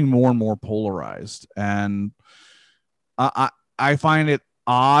becoming more and more polarized, and I find it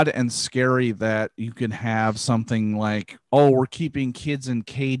odd and scary that you can have something like, oh, we're keeping kids in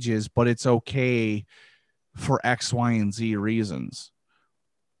cages, but it's okay for X, Y, and Z reasons.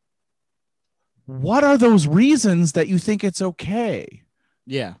 What are those reasons that you think it's okay?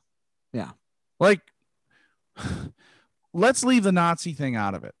 Yeah. Like, let's leave the Nazi thing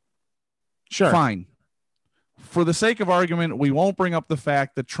out of it. Sure. Fine. For the sake of argument, we won't bring up the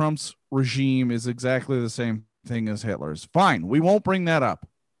fact that Trump's regime is exactly the same thing as Hitler's. Fine. We won't bring that up.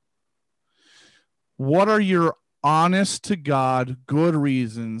 What are your honest to God good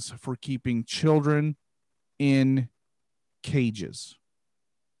reasons for keeping children in cages?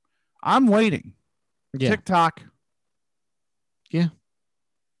 I'm waiting. Yeah. TikTok. Yeah.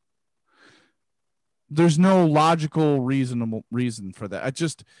 There's no logical, reasonable reason for that. I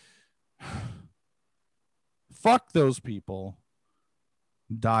just fuck those people.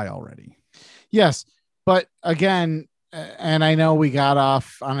 Die already. Yes. But again, and I know we got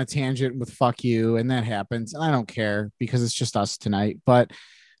off on a tangent with fuck you, and that happens, and I don't care because it's just us tonight. But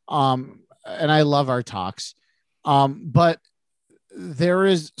and I love our talks. But there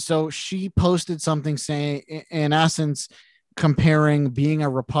is, so she posted something saying, in essence, comparing being a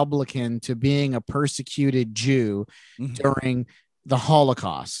Republican to being a persecuted Jew during the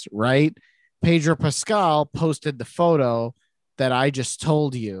Holocaust, right? Pedro Pascal posted the photo that I just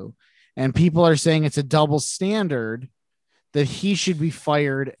told you, and people are saying it's a double standard, that he should be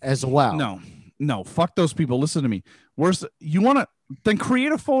fired as well. No, fuck those people. Listen to me. You want to then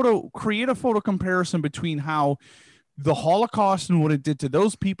create a photo comparison between how the Holocaust and what it did to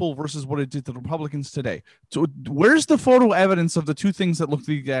those people versus what it did to the Republicans today. So where's the photo evidence of the two things that look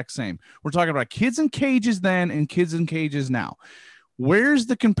the exact same? We're talking about kids in cages then and kids in cages now. Where's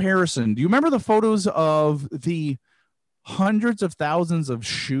the comparison? Do you remember the photos of the hundreds of thousands of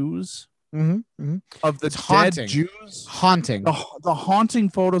shoes of the dead Jews? Haunting. The haunting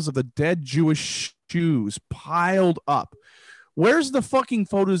photos of the dead Jewish shoes piled up. Where's the fucking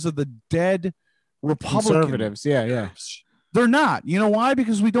photos of the dead Republicans? Conservatives? Yeah. They're not. You know why?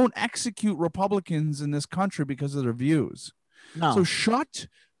 Because we don't execute Republicans in this country because of their views. No. So shut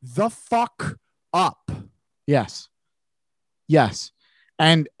the fuck up. Yes.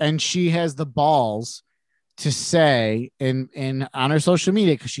 And she has the balls to say in on her social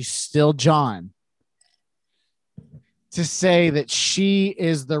media, because she's still John, to say that she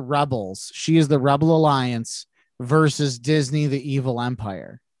is the rebels. She is the Rebel Alliance versus Disney, the evil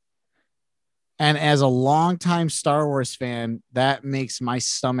empire. And as a longtime Star Wars fan, that makes my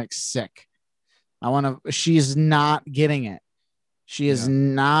stomach sick. She's not getting it. She is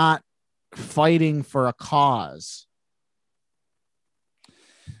not fighting for a cause.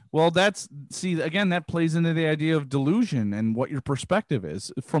 Well, that plays into the idea of delusion and what your perspective is.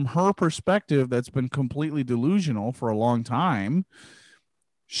 From her perspective, that's been completely delusional for a long time.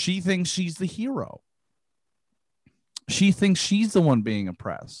 She thinks she's the hero. She thinks she's the one being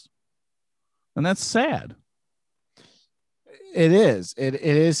oppressed. And that's sad. It is. It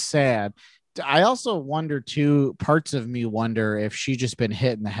is sad. I also wonder too, parts of me wonder if she just been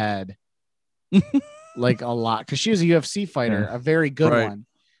hit in the head like a lot. Because she was a UFC fighter, a very good one.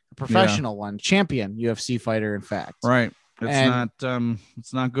 A professional one, champion UFC fighter, in fact. Right.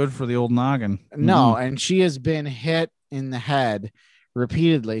 It's not good for the old noggin. No, and she has been hit in the head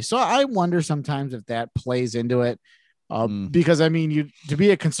repeatedly. So I wonder sometimes if that plays into it. Because I mean, to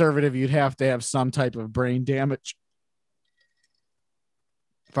be a conservative, you'd have to have some type of brain damage,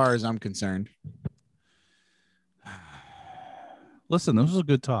 as far as I'm concerned. Listen, this was a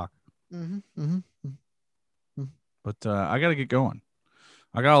good talk. But I got to get going.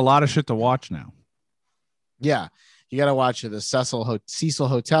 I got a lot of shit to watch now. Yeah, you got to watch the Cecil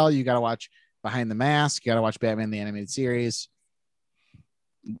Hotel. You got to watch Behind the Mask. You got to watch Batman the Animated Series.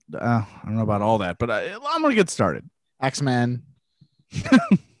 I don't know about all that, but I'm gonna get started. X-Men,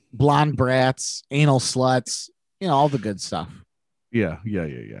 Blonde Brats, Anal Sluts, all the good stuff. Yeah.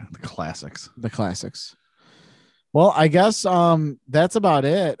 The classics. Well, I guess that's about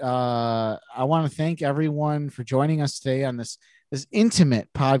it. I want to thank everyone for joining us today on this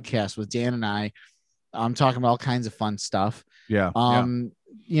intimate podcast with Dan and I. I'm talking about all kinds of fun stuff. Yeah.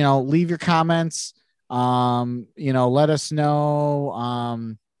 Leave your comments. Let us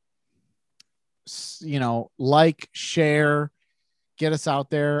know. Like, share, get us out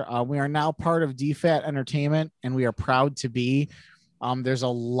there. We are now part of DFAT Entertainment, and we are proud to be. There's a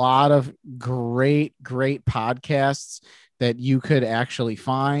lot of great podcasts that you could actually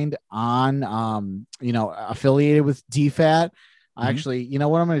find on, affiliated with DFAT. Actually, you know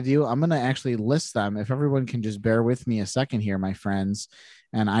what I'm going to do? I'm going to actually list them. If everyone can just bear with me a second here, my friends,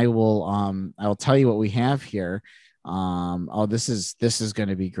 and I will tell you what we have here. This is going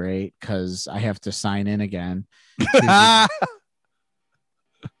to be great because I have to sign in again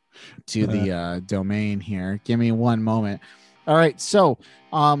to the domain here. Give me one moment. All right. So,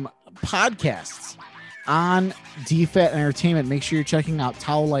 podcasts on DFAT Entertainment. Make sure you're checking out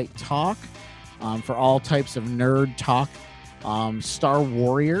Towel Light Talk, for all types of nerd talk. Star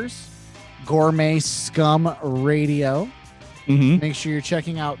Warriors, Gourmet Scum Radio. Make sure you're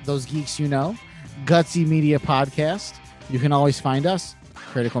checking out Those Geeks Gutsy Media Podcast. You can always find us,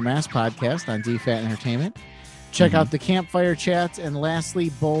 Critical Mass Podcast, on DFAT Entertainment. Check out the Campfire Chats, and lastly,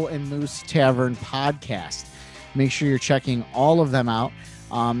 Bull and Moose Tavern Podcast. Make sure you're checking all of them out.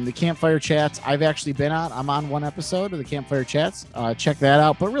 The Campfire Chats, I've actually been on. I'm on one episode of the Campfire Chats. Check that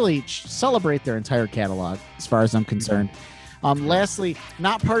out, but really celebrate their entire catalog as far as I'm concerned. Lastly,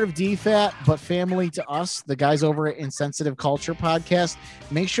 not part of DFAT, but family to us, the guys over at Insensitive Culture Podcast.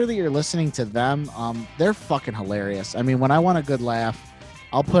 Make sure that you're listening to them. They're fucking hilarious. I mean, when I want a good laugh,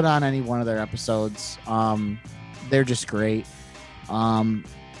 I'll put on any one of their episodes. They're just great. And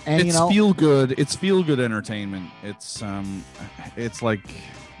it's feel good. It's feel good entertainment. It's like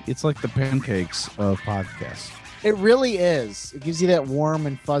the pancakes of podcasts. It really is. It gives you that warm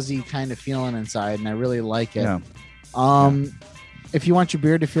and fuzzy kind of feeling inside, and I really like it. Yeah. If you want your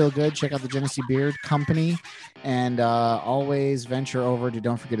beard to feel good, check out the Genesee Beard Company, and always venture over to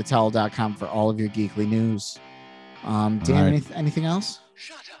don'tforgetatowel.com for all of your geekly news. Dan, right. Anything else?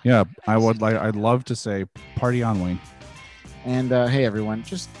 Yeah, I'd love to say party on, Wayne. And hey, everyone,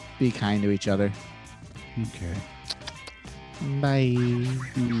 just be kind to each other. Okay. Bye.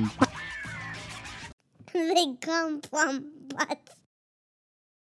 They come from butt.